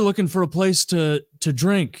 We're looking for a place to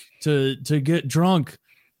drink, to get drunk.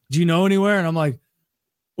 Do you know anywhere? And I'm like,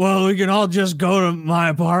 well, we can all just go to my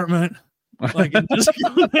apartment. Like, and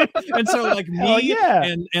so like me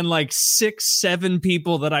and like 6-7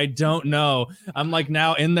 people that I don't know, I'm like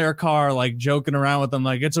now in their car, like joking around with them,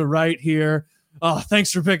 like it's a right here. Oh,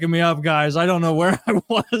 thanks for picking me up, guys. I don't know where I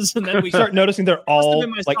was. And then we start noticing they're all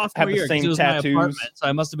like have the same tattoos. So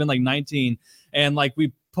I must have been like 19. And like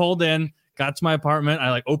we pulled in, got to my apartment. I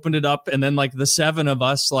like opened it up, and then like the 7 of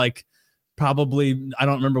us, like probably, I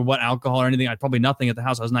don't remember what alcohol or anything. I probably nothing at the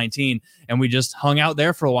house. I was 19, and we just hung out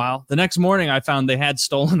there for a while. The next morning, I found they had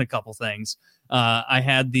stolen a couple things. I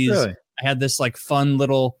had this like fun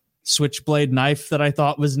little switchblade knife that I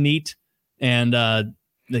thought was neat, and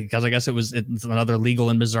because I guess it's another legal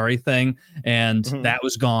in Missouri thing, and that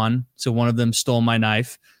was gone. So one of them stole my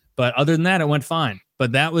knife, but other than that, it went fine.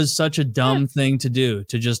 But that was such a dumb thing to do,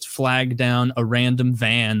 to just flag down a random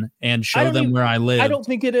van and show them where I live. I don't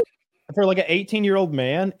think it is for like an 18-year-old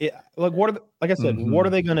man. Like what are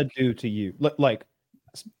they going to do to you? Like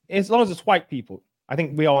as long as it's white people, I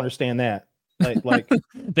think we all understand that. Like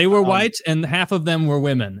they were white, and half of them were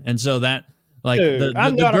women, and so that. Like dude,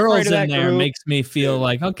 the girls in there group. Makes me feel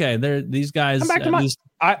like, okay, these guys.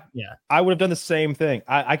 I would have done the same thing.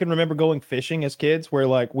 I can remember going fishing as kids, where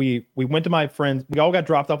like we went to my friends. We all got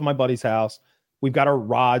dropped off at my buddy's house. We've got our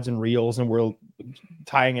rods and reels, and we're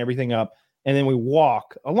tying everything up. And then we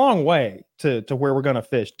walk a long way to where we're going to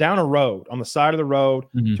fish, down a road, on the side of the road,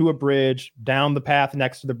 to a bridge, down the path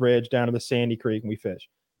next to the bridge, down to the Sandy Creek, and we fish.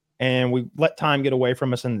 And we let time get away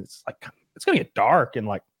from us, and it's going to get dark in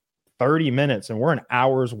like 30 minutes, and we're an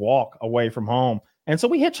hour's walk away from home. And so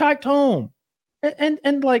we hitchhiked home.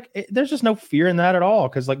 And like, there's just no fear in that at all,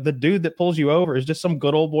 because like the dude that pulls you over is just some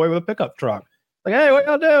good old boy with a pickup truck. Like, hey, what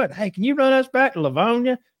y'all doing? Hey, can you run us back to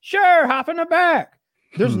Livonia? Sure, hop in the back.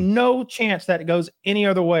 There's no chance that it goes any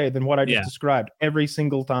other way than what I just described every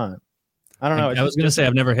single time. I don't know. I was going to say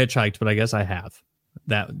I've never hitchhiked, but I guess I have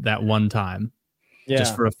that one time. Yeah.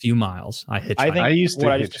 Just for a few miles. I hitchhiked. I think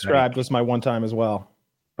what I just described was my one time as well.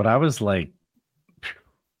 But I was like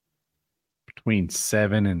between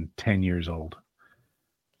 7 and 10 years old.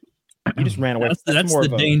 You just ran away. That's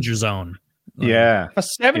the danger zone. Yeah. A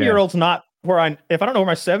 7-year-old's not where if I don't know where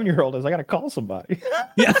my 7-year-old is, I got to call somebody.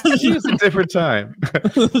 Yeah, it was a different time.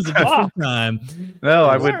 It was a different time. No,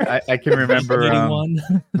 I can remember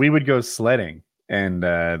we would go sledding, and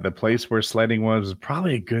the place where sledding was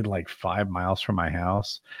probably a good like 5 miles from my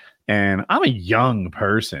house. And I'm a young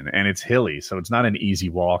person, and it's hilly, so it's not an easy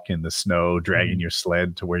walk in the snow, dragging your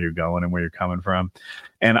sled to where you're going and where you're coming from.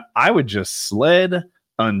 And I would just sled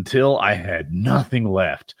until I had nothing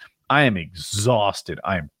left. I am exhausted.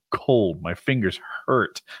 I am cold. My fingers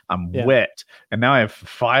hurt. I'm wet. And now I have a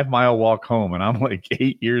 5-mile walk home, and I'm like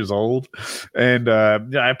 8 years old. And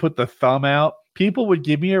I put the thumb out. People would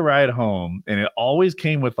give me a ride home, and it always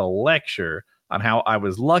came with a lecture on how I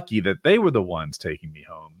was lucky that they were the ones taking me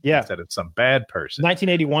home instead of some bad person.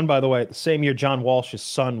 1981, by the way, the same year John Walsh's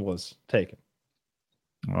son was taken.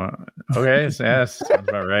 Well, okay, sounds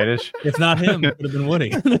about rightish. If not him, it would have been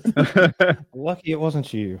Woody. Lucky it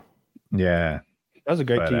wasn't you. Yeah. That was a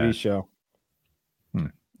great TV show. I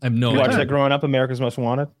have no idea. You watched that idea. growing up, America's Most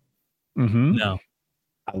Wanted? Mm-hmm. No.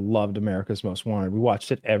 I loved America's Most Wanted. We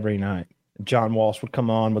watched it every night. John Walsh would come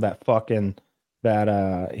on with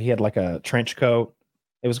that he had like a trench coat.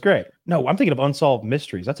 It was great. No, I'm thinking of Unsolved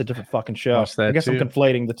Mysteries. That's a different fucking show. I guess I'm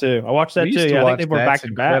conflating the two. I watched that too. Yeah, I think they were back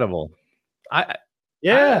to back. Incredible. I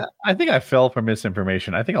think I fell for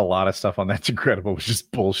misinformation. I think a lot of stuff on That's Incredible was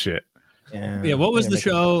just bullshit. Yeah. What was the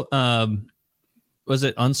show? Was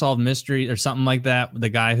it Unsolved Mystery or something like that? The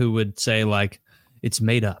guy who would say like, "It's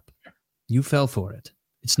made up. You fell for it.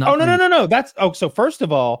 It's not." Oh no. That's so. First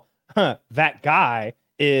of all, that guy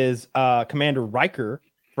is Commander Riker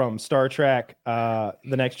from Star Trek: The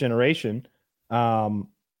Next Generation.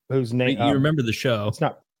 Whose name? You remember the show? It's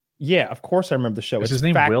not. Yeah, of course I remember the show. Is his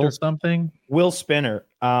name Will something? Will Spinner.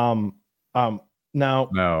 No.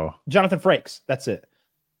 Jonathan Frakes. That's it.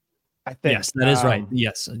 I think. Yes, that is right.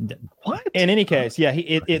 Yes. What? In any case, yeah,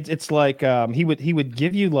 it's like he would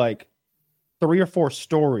give you like 3 or 4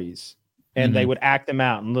 stories, and they would act them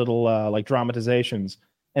out in little like dramatizations,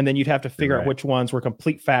 and then you'd have to figure out which ones were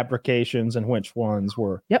complete fabrications and which ones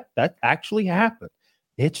were. Yep, that actually happened.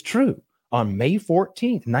 It's true. On May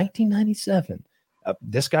 14th, 1997.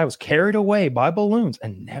 This guy was carried away by balloons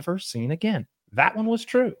and never seen again. That one was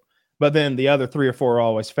true. But then the other 3 or 4 are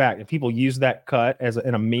always fact. And people use that cut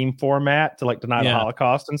in a meme format to like deny the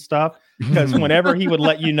Holocaust and stuff. Because whenever he would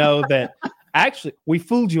let you know that actually we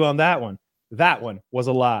fooled you on that one was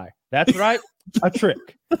a lie. That's right. A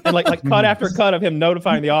trick. And like cut after cut of him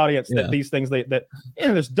notifying the audience that these things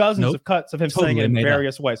there's dozens of cuts of him saying it in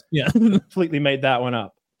various ways. Yeah. Completely made that one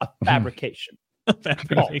up. A fabrication.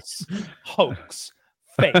 False, hoax,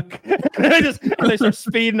 fake. and they start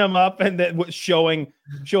speeding them up and then showing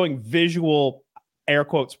visual air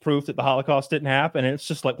quotes proof that the Holocaust didn't happen. And it's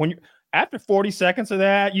just like when you after 40 seconds of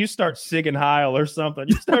that, you start Sieg Heil or something.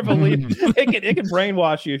 You start believing it can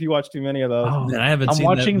brainwash you if you watch too many of those. Oh, man, I'm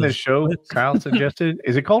watching the show Kyle suggested.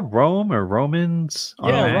 Is it called Rome or Romans?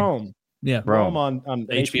 Rome. Yeah, Rome on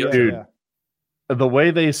HBO. Dude, yeah. The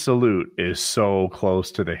way they salute is so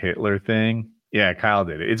close to the Hitler thing. Yeah, Kyle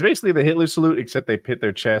did it. It's basically the Hitler salute, except they pit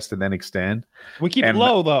their chest and then extend. We keep it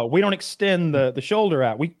low, though. We don't extend the shoulder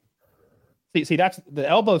out. We see that's the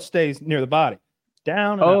elbow stays near the body.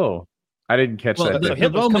 Down. And up. I didn't catch that.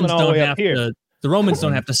 The Romans don't have to. The Romans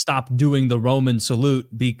don't have to stop doing the Roman salute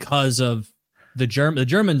because of the German. The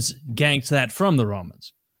Germans ganked that from the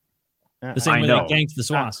Romans. The same way they ganked the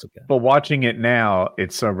swastika. But watching it now,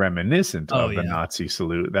 it's so reminiscent of the Nazi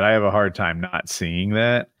salute that I have a hard time not seeing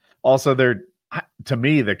that. Also, to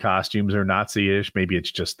me, the costumes are Nazi-ish. Maybe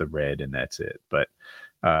it's just the red and that's it. But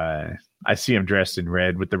I see them dressed in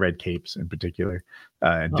red with the red capes in particular,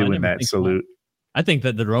 doing that salute. I think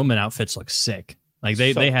that the Roman outfits look sick. Like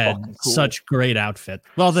they had cool. such great outfits.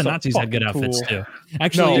 Well, the Nazis had good outfits too.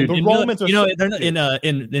 Actually, the Romans are they're not,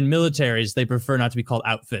 in militaries they prefer not to be called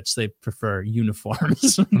outfits. They prefer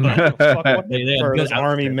uniforms. they have good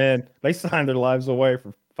army men. They signed their lives away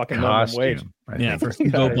for fucking minimum wage. Yeah, for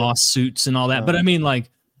Hugo Boss suits and all that. But I mean,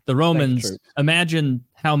 like the Romans. Imagine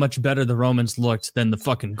how much better the Romans looked than the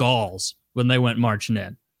fucking Gauls when they went marching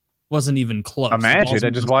in. Wasn't even close. Imagine, I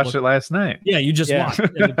just watched it last night. Yeah, you just watched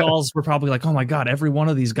it. And the Gauls were probably like, oh my God, every one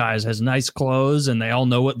of these guys has nice clothes and they all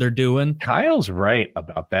know what they're doing. Kyle's right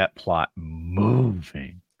about that plot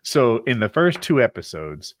moving. So in the first 2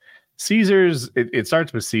 episodes, it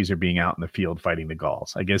starts with Caesar being out in the field fighting the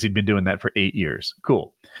Gauls. I guess he'd been doing that for 8 years.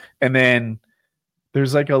 Cool. And then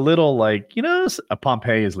there's like a little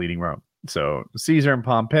Pompey is leading Rome. So Caesar and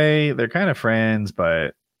Pompey, they're kind of friends,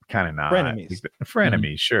 but kind of not.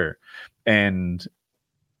 Frenemies, sure. And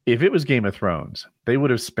if it was Game of Thrones, they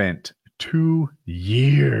would have spent 2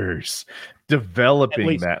 years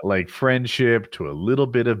developing that like friendship to a little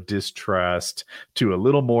bit of distrust to a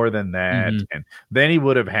little more than that. And then he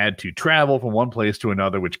would have had to travel from one place to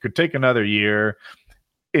another, which could take another year.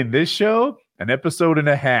 In this show, an episode and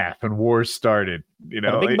a half and wars started. You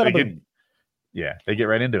know, they get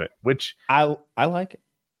right into it, which I like it.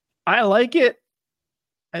 I like it.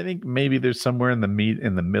 I think maybe there's somewhere in the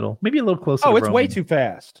middle, maybe a little closer. Oh, it's way too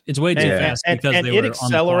fast. It's way too fast because and it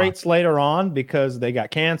accelerates later on because they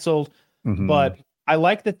got canceled. But I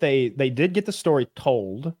like that they did get the story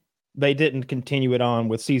told. They didn't continue it on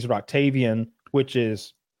with Caesar Octavian, which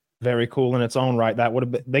is very cool in its own right. That would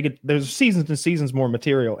have been there's seasons and seasons more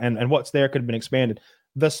material, and what's there could have been expanded.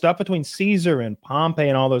 The stuff between Caesar and Pompey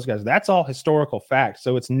and all those guys, that's all historical facts.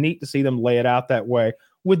 So it's neat to see them lay it out that way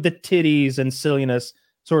with the titties and silliness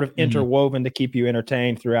sort of interwoven to keep you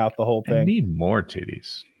entertained throughout the whole thing. I need more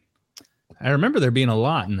titties. I remember there being a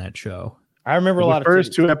lot in that show. I remember a lot of the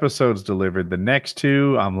first 2 episodes delivered. The next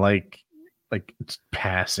 2, I'm like it's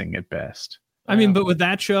passing at best. I mean, but with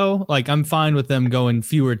that show, like I'm fine with them going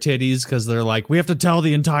fewer titties because they're like, we have to tell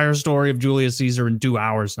the entire story of Julius Caesar in 2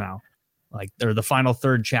 hours now. Like they're the final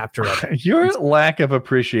 3rd chapter of it. Your lack of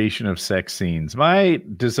appreciation of sex scenes. My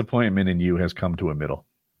disappointment in you has come to a middle.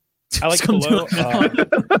 I like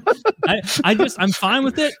I'm fine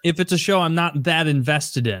with it if it's a show I'm not that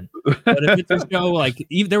invested in. But if it's a show like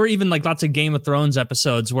there were even like lots of Game of Thrones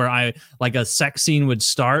episodes where I like a sex scene would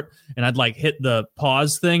start and I'd like hit the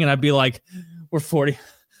pause thing and I'd be like, we're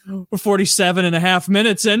 47 and a half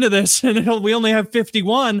minutes into this and we only have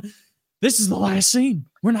 51. This is the last scene.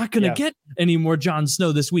 We're not going to get any more Jon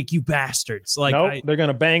Snow this week, you bastards. Like, nope, they're going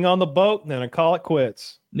to bang on the boat and then call it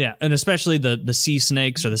quits. Yeah, and especially the sea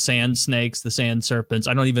snakes or the sand snakes, the sand serpents.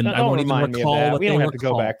 I won't even recall what we don't have to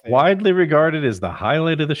go back there. Widely regarded as the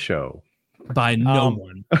highlight of the show by no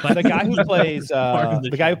one. But the guy who plays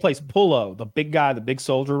guy who plays Pullo, the big guy, the big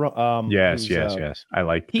soldier. Yes. I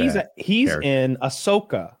like. He's in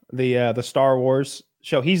Ahsoka, the Star Wars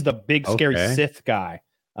show. He's the big scary Sith guy.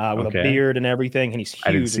 With a beard and everything, and he's huge.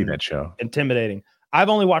 I didn't see that show. Intimidating. I've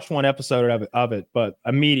only watched 1 episode of it, but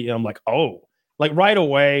immediately I'm like, oh, like right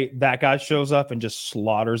away that guy shows up and just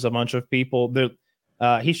slaughters a bunch of people.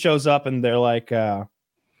 He shows up and they're like,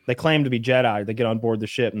 they claim to be Jedi. They get on board the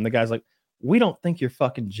ship, and the guy's like, we don't think you're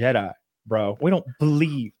fucking Jedi, bro. We don't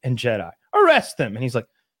believe in Jedi. Arrest them. And he's like,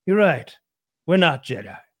 you're right. We're not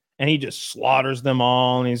Jedi. And he just slaughters them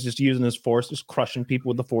all, and he's just using his force, just crushing people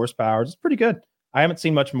with the force powers. It's pretty good. I haven't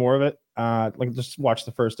seen much more of it. Just watch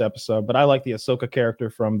the first episode, but I like the Ahsoka character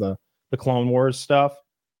from the Clone Wars stuff.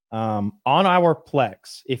 On our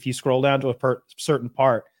Plex, if you scroll down to a certain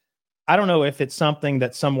part, I don't know if it's something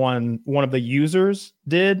that one of the users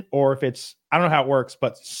did, or if it's, I don't know how it works,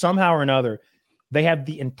 but somehow or another, they have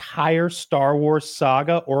the entire Star Wars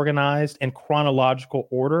saga organized in chronological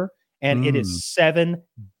order. And it is 7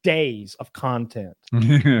 days of content,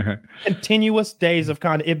 continuous days of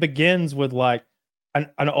content. It begins with like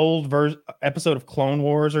an old episode of Clone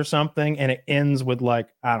Wars or something, and it ends with like,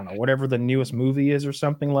 I don't know, whatever the newest movie is or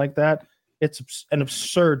something like that. It's an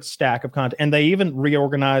absurd stack of content, and they even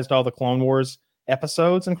reorganized all the Clone Wars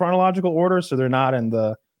episodes in chronological order, so they're not in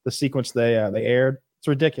the sequence they aired. It's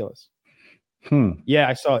ridiculous. Yeah,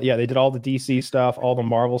 I saw. Yeah, they did all the DC stuff, all the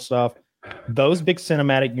Marvel stuff, those big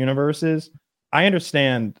cinematic universes. I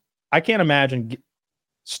understand. I can't imagine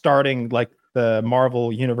starting like the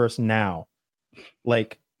Marvel universe now.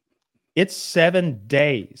 Like, it's 7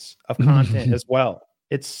 days of content as well.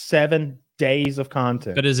 It's 7 days of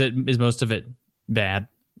content. But is most of it bad,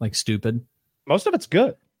 like stupid? Most of it's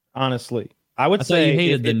good, honestly. I would say you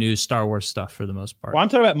hated the new Star Wars stuff for the most part. Well, I'm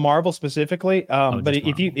talking about Marvel specifically. But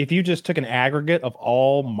if you just took an aggregate of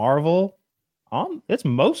all Marvel, It's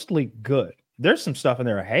mostly good. There's some stuff in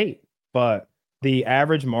there I hate, but the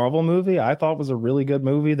average Marvel movie I thought was a really good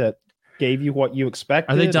movie that gave you what you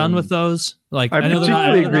expected. Are they done with those? Like, I know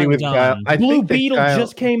I agree with Kyle. Blue Beetle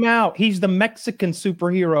just came out. He's the Mexican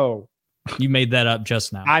superhero. You made that up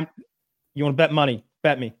just now. You want to bet money?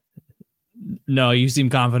 Bet me. No, you seem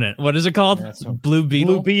confident. What is it called? Blue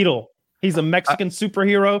Beetle. Blue Beetle. He's a Mexican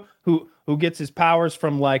superhero who gets his powers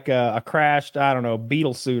from like a crashed, I don't know,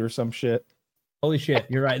 beetle suit or some shit. Holy shit,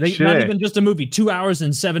 you're right. Not even just a movie. 2 hours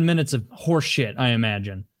and 7 minutes of horse shit, I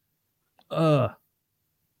imagine.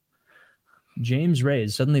 James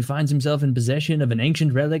Reyes suddenly finds himself in possession of an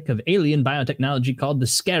ancient relic of alien biotechnology called the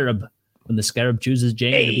Scarab. When the Scarab chooses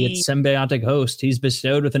Jane to be its symbiotic host, he's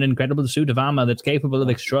bestowed with an incredible suit of armor that's capable of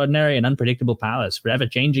extraordinary and unpredictable powers, forever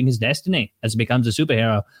changing his destiny as he becomes a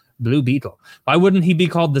superhero, Blue Beetle. Why wouldn't he be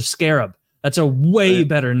called the Scarab? That's a way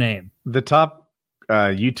better name. The top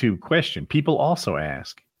YouTube question people also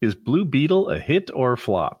ask, is Blue Beetle a hit or a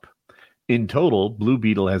flop? In total, Blue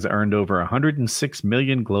Beetle has earned over 106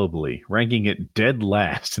 million globally, ranking it dead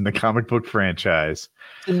last in the comic book franchise.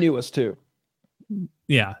 The newest too.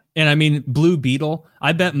 Yeah. And I mean, Blue Beetle,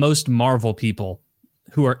 I bet most Marvel people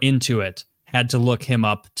who are into it had to look him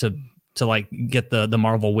up to like get the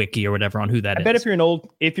Marvel wiki or whatever on who that is. I bet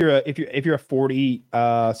if you're a 40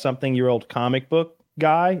 something year old comic book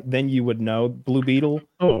guy, then you would know Blue Beetle.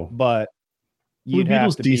 Oh, but Blue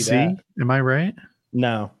Beetle's DC. Am I right?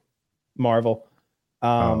 No, Marvel.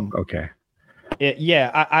 Okay.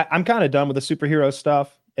 I'm kind of done with the superhero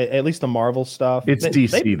stuff. At least the Marvel stuff. It's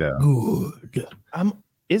DC though. Good.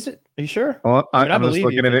 Is it? Are you sure? Well, I'm just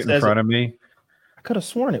looking at it in front of me. I could have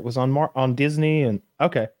sworn it was on Disney. And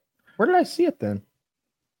okay, where did I see it then?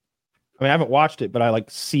 I mean, I haven't watched it, but I like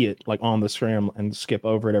see it like on the screen and skip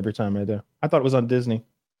over it every time I do. I thought it was on Disney.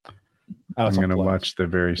 I'm gonna watch the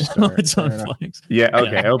very start. It's on Flex. Yeah.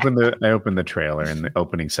 Okay. I opened the trailer, and the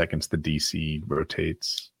opening seconds, the DC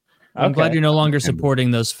rotates. I'm glad you're no longer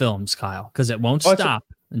supporting those films, Kyle, because it won't stop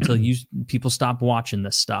until people stop watching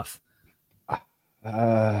this stuff.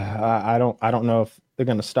 I don't know if they're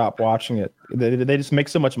gonna stop watching it. They just make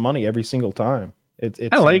so much money every single time.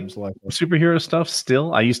 I like superhero stuff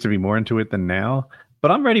still. I used to be more into it than now,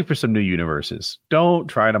 but I'm ready for some new universes. Don't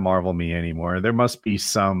try to Marvel me anymore. There must be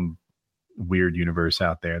some weird universe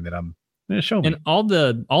out there that I'm gonna show me. And all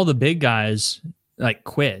the big guys like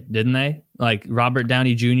quit, didn't they? Like Robert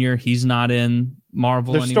Downey Jr., he's not in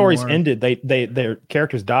Marvel anymore. Their stories ended. Their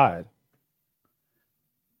characters died.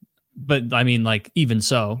 But I mean, like, even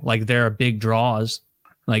so, like, there are big draws,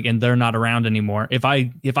 like, and they're not around anymore. If I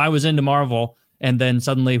was into Marvel and then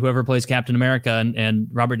suddenly whoever plays Captain America and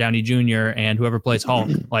Robert Downey Jr. and whoever plays Hulk,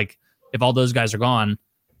 like, if all those guys are gone,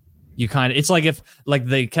 it's like if like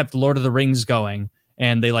they kept Lord of the Rings going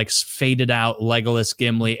and they like faded out Legolas,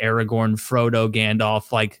 Gimli, Aragorn, Frodo,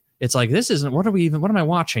 Gandalf. Like, it's like, this isn't, what am I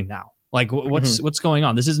watching now? Like, what's going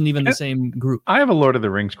on? This isn't even the same group. I have a Lord of the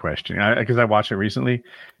Rings question because I watched it recently.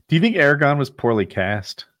 Do you think Aragorn was poorly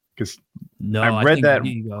cast? Because I've read that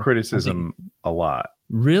criticism a lot.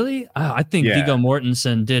 Really? I think Viggo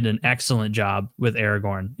Mortensen did an excellent job with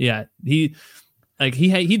Aragorn. Yeah, he'd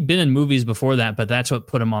been in movies before that, but that's what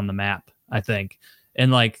put him on the map, I think.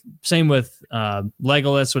 And like same with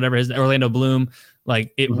Legolas, whatever his Orlando Bloom.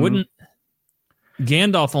 Like it wouldn't.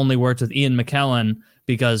 Gandalf only worked with Ian McKellen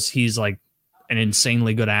because he's like an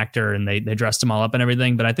insanely good actor and they dressed him all up and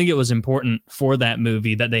everything. But I think it was important for that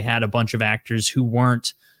movie that they had a bunch of actors who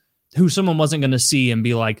someone wasn't going to see and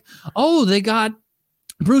be like, oh, they got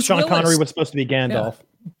Bruce Sean Willis. Connery was supposed to be Gandalf.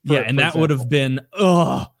 And that would have been,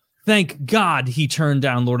 thank God he turned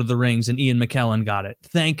down Lord of the Rings and Ian McKellen got it.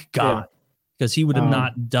 Thank God. Because he would have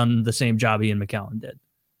not done the same job Ian McKellen did.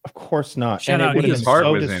 Of course not. Shout out, his heart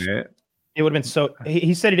was in it. It would have been so.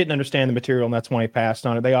 He said he didn't understand the material, and that's why he passed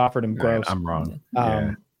on it. They offered him gross. I'm wrong.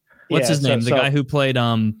 What's his name? The guy who played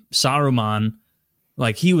Saruman.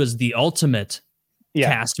 Like he was the ultimate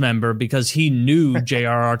cast member because he knew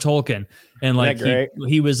J.R.R. Tolkien, and like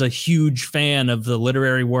he was a huge fan of the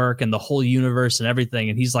literary work and the whole universe and everything.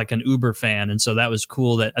 And he's like an uber fan, and so that was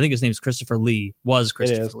cool. That I think his name's Christopher Lee. Was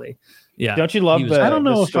Christopher Lee? Yeah. Don't you love? I don't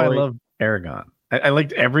know if I love Aragorn. I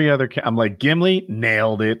liked every other. I'm like Gimli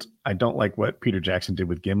nailed it. I don't like what Peter Jackson did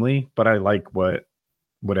with Gimli, but I like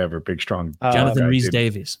whatever big strong Jonathan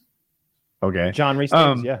Rhys-Davies. Okay, John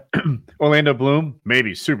Rhys-Davies. Yeah, Orlando Bloom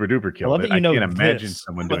maybe super duper killed it. I can't imagine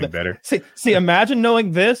someone doing better. See, imagine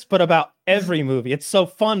knowing this, but about every movie. It's so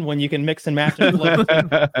fun when you can mix and match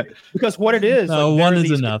it. Because what it is, one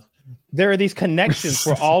is enough. There are these connections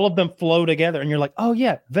where all of them flow together, and you're like, oh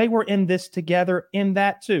yeah, they were in this together in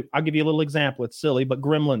that too. I'll give you a little example. It's silly, but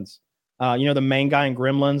Gremlins. You know the main guy in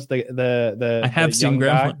Gremlins. I have seen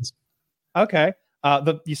Gremlins. Guy? Okay.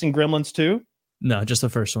 You seen Gremlins 2? No, just the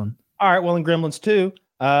first one. All right. Well, in Gremlins 2,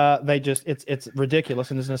 it's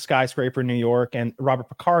ridiculous, and it's in a skyscraper in New York, and Robert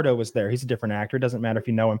Picardo was there. He's a different actor. It doesn't matter if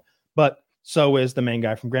you know him, but so is the main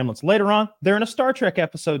guy from Gremlins. Later on, they're in a Star Trek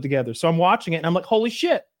episode together. So I'm watching it, and I'm like, holy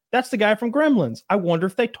shit, that's the guy from Gremlins. I wonder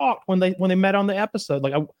if they talked when they met on the episode.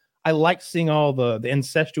 Like I like seeing all the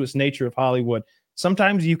incestuous nature of Hollywood.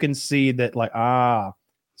 Sometimes you can see that, like,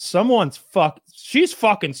 she's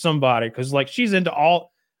fucking somebody because like she's into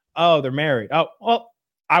all. Oh, they're married. Oh, well,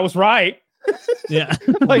 I was right. Yeah.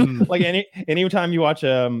 like anytime you watch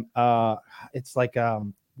it's like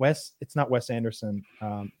it's not Wes Anderson.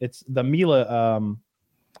 It's the Mila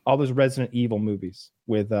all those Resident Evil movies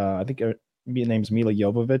with I think her name's Mila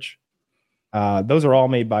Jovovich. Those are all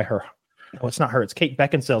made by her. No, it's not her. It's Kate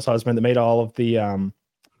Beckinsale's husband that made all of the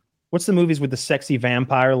what's the movies with the sexy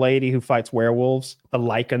vampire lady who fights werewolves? The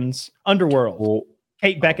Lycans, Underworld.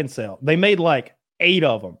 Kate Beckinsale. They made like 8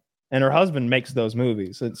 of them. And her husband makes those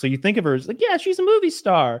movies. So you think of her as like, yeah, she's a movie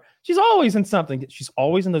star. She's always in something. She's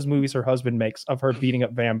always in those movies her husband makes of her beating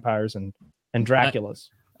up vampires and Draculas.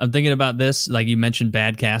 I'm thinking about this. Like you mentioned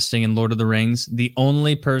bad casting in Lord of the Rings. The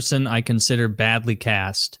only person I consider badly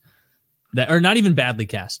cast, or not even badly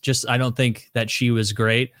cast, just I don't think that she was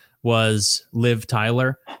great, was Liv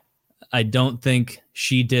Tyler. I don't think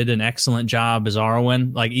she did an excellent job as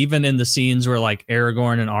Arwen. Like even in the scenes where like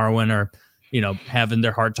Aragorn and Arwen are, having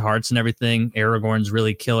their heart-to-hearts and everything, Aragorn's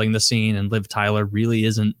really killing the scene, and Liv Tyler really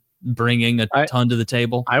isn't bringing a ton to the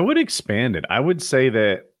table. I would expand it. I would say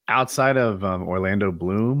that outside of Orlando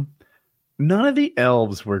Bloom, none of the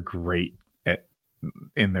elves were great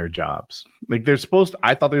in their jobs. Like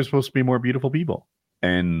I thought they were supposed to be more beautiful people,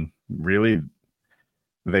 and really,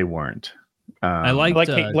 they weren't. I liked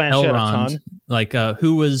Kate Blanchett Elrond. Like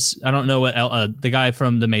who was I don't know what the guy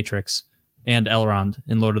from The Matrix. And Elrond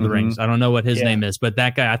in Lord of the Rings. I don't know what his name is, but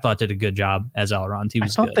that guy I thought did a good job as Elrond. He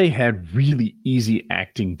was I thought they had really easy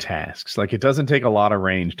acting tasks. Like it doesn't take a lot of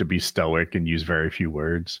range to be stoic and use very few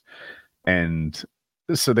words. And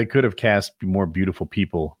so they could have cast more beautiful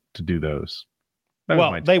people to do those.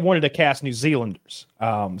 They wanted to cast New Zealanders.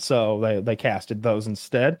 So they casted those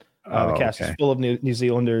instead. The cast is full of New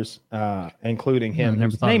Zealanders, including him.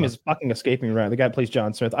 His name is fucking escaping me right. The guy who plays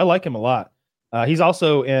John Smith. I like him a lot. He's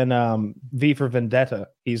also in V for Vendetta.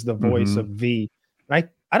 He's the voice of V. And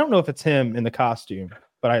I don't know if it's him in the costume,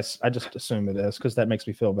 but I just assume it is because that makes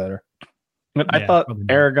me feel better. But I thought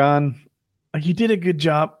Aragorn, he did a good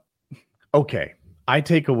job. Okay, I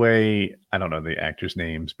take away, I don't know the actors'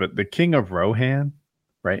 names, but the King of Rohan,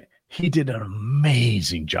 right? He did an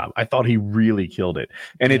amazing job. I thought he really killed it.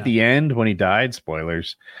 And at the end, when he died,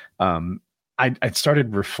 spoilers, I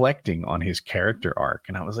started reflecting on his character arc,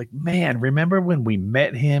 and I was like, man, remember when we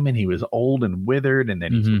met him and he was old and withered, and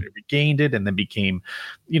then he regained it and then became,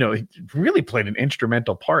 he really played an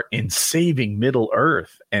instrumental part in saving Middle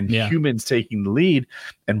Earth and humans taking the lead.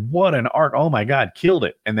 And what an arc. Oh my God, killed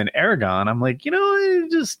it. And then Aragorn, I'm like,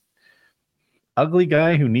 just ugly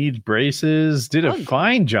guy who needs braces, did a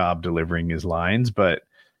fine job delivering his lines, but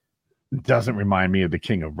doesn't remind me of the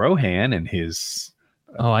King of Rohan and his...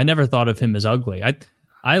 Oh, I never thought of him as ugly.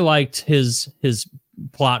 I liked his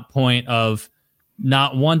plot point of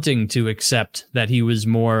not wanting to accept that he was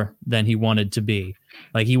more than he wanted to be.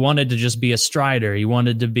 Like he wanted to just be a Strider. He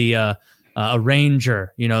wanted to be a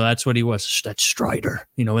ranger. That's what he was. That Strider.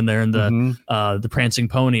 When they're in the prancing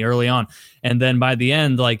pony early on, and then by the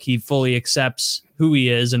end, like he fully accepts who he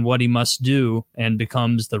is and what he must do, and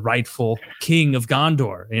becomes the rightful king of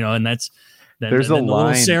Gondor. And that's. There's a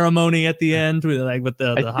little ceremony at the end with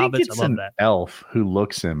the hobbits. It's I love that. Elf who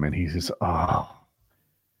looks him and he says, "Oh,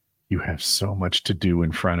 you have so much to do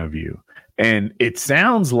in front of you." And it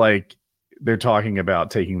sounds like they're talking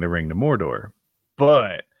about taking the ring to Mordor,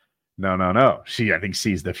 but no. She, I think,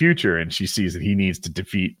 sees the future, and she sees that he needs to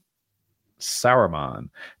defeat Saruman,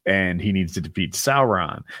 and he needs to defeat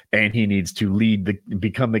Sauron, and he needs to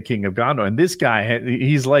become the king of Gondor. And this guy,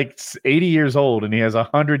 he's like 80 years old, and he has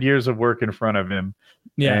 100 years of work in front of him.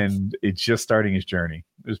 Yeah, and it's just starting his journey.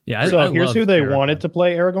 So here's who they wanted to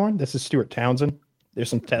play Aragorn. This is Stuart Townsend. There's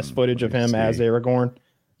some test footage of him as Aragorn.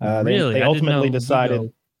 They ultimately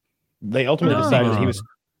decided. They ultimately decided he was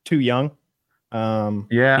too young.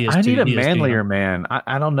 I need a manlier man.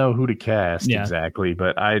 I don't know who to cast exactly,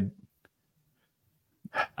 but I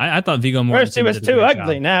thought Viggo Mortensen. First, it was too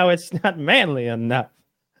ugly. Now it's not manly enough.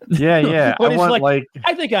 Yeah.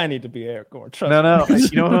 I think I need to be Aragorn. No. You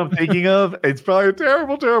know what I'm thinking of? It's probably a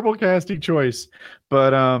terrible, terrible casting choice.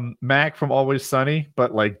 But Mac from Always Sunny,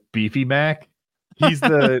 but like beefy Mac. He's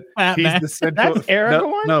the central. That's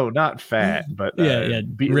Aragorn? No, not fat, but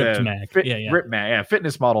ripped Mac. Ripped Mac. Yeah,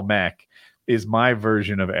 fitness model Mac is my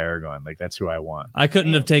version of Aragorn. Like that's who I want. I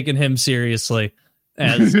couldn't have taken him seriously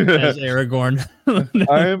as Aragorn.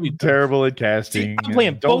 I'm terrible at casting. I'm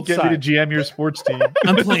playing Don't both get sides. me to GM your sports team.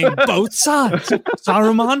 I'm playing both sides,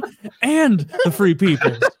 Saruman and the free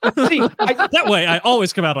people. That way, I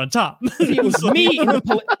always come out on top. See, it was me with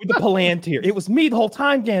the Palantir. It was me the whole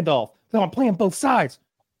time, Gandalf. So I'm playing both sides.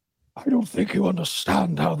 I don't think you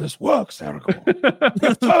understand how this works, Aragorn.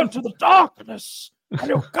 Return to the darkness, and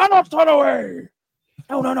you cannot turn away.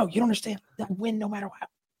 No, you don't understand. That win no matter what.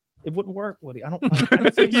 It wouldn't work, Woody. I don't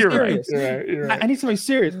think You're serious. right. You're right. I need somebody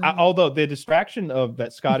serious. Although the distraction of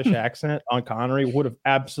that Scottish accent on Connery would have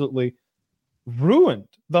absolutely ruined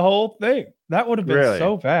the whole thing. That would have been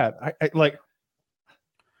so bad. I like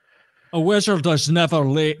a wizard is never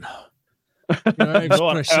late. He arrives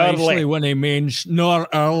precisely when he means, nor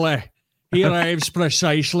early. He arrives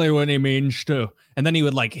precisely when he means to. And then he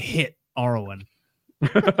would like hit Arwen.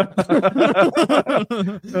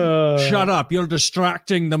 Shut up. You're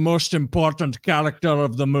distracting the most important character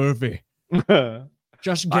of the movie.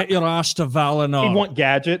 Just get your ass to Valinor. He'd want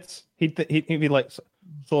gadgets. He'd be like,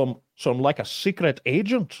 so I'm like a secret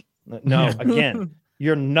agent. No, again,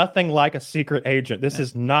 you're nothing like a secret agent. This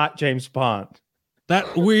is not James Bond. That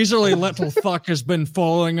weaselly little fuck has been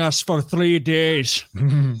following us for 3 days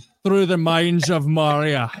through the mines of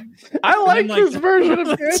Moria. I like this version of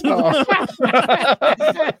Gandalf.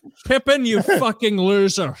 Pippin, you fucking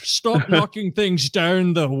loser. Stop knocking things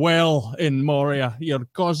down the well in Moria. You're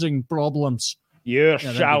causing problems. You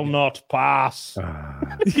shall not pass.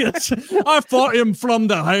 Yes, I fought him from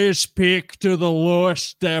the highest peak to the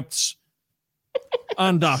lowest depths.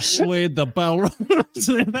 And I slayed the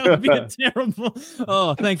Balrogs. That would be a terrible.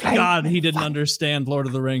 Oh, thank God he didn't understand Lord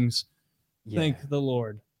of the Rings. Yeah. Thank the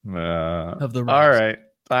Lord of the Rings. All right,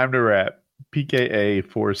 time to wrap. PKA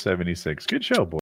 476. Good show, boy.